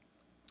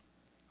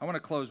 I want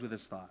to close with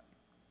this thought.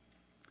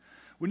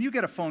 When you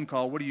get a phone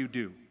call, what do you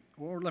do?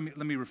 Or let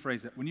me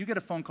rephrase it. When you get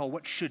a phone call,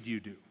 what should you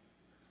do?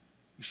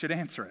 You should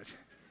answer it.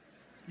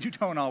 You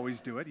don't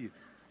always do it.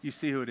 You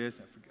see who it is,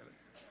 I forget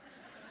it.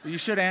 But you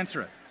should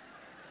answer it.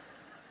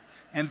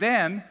 And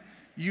then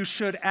you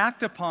should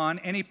act upon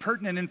any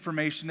pertinent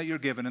information that you're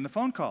given in the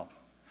phone call.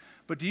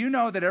 But do you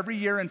know that every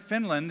year in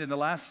Finland, in the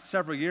last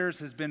several years,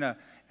 has been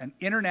an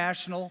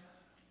international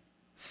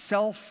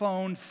cell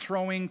phone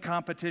throwing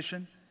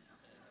competition?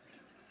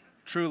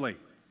 Truly.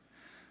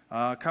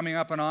 Coming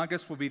up in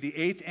August will be the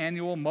 8th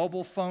annual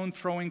mobile phone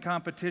throwing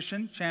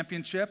competition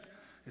championship.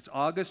 It's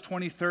August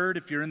 23rd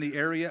if you're in the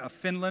area of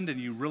Finland and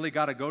you really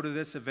got to go to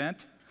this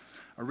event.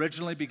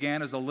 Originally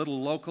began as a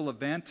little local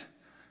event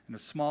in a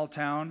small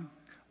town.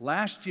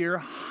 Last year,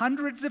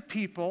 hundreds of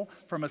people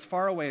from as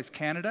far away as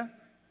Canada,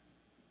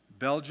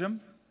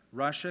 Belgium,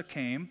 Russia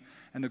came,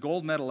 and the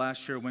gold medal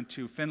last year went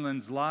to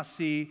Finland's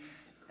Lassi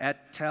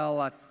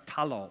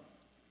Etelätalo.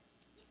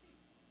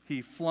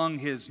 He flung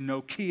his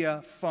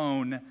Nokia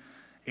phone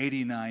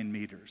 89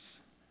 meters.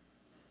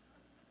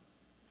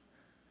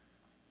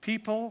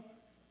 People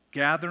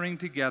gathering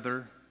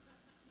together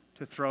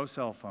to throw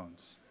cell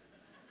phones.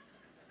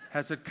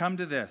 Has it come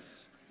to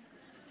this?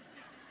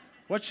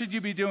 What should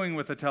you be doing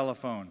with a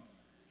telephone?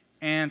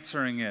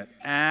 Answering it,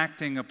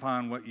 acting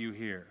upon what you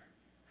hear.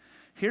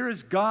 Here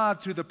is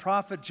God through the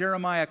prophet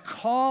Jeremiah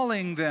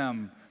calling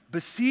them,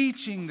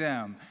 beseeching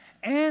them.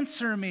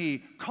 Answer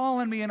me, call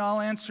on me, and I'll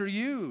answer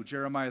you,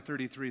 Jeremiah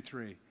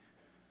 33:3.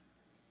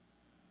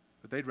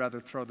 But they'd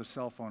rather throw the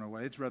cell phone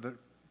away. They'd rather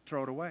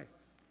throw it away.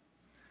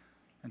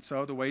 And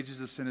so the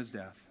wages of sin is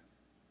death.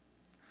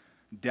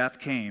 Death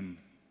came,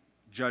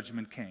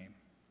 judgment came.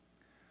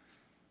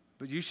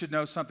 But you should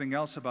know something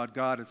else about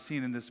God. It's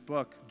seen in this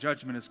book.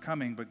 Judgment is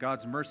coming, but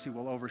God's mercy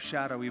will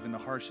overshadow even the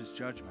harshest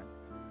judgment.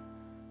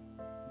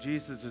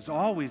 Jesus is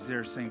always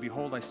there saying,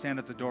 behold, I stand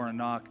at the door and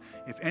knock.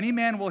 If any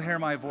man will hear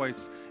my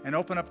voice and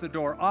open up the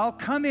door, I'll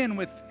come in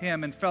with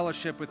him and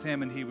fellowship with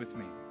him and he with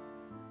me.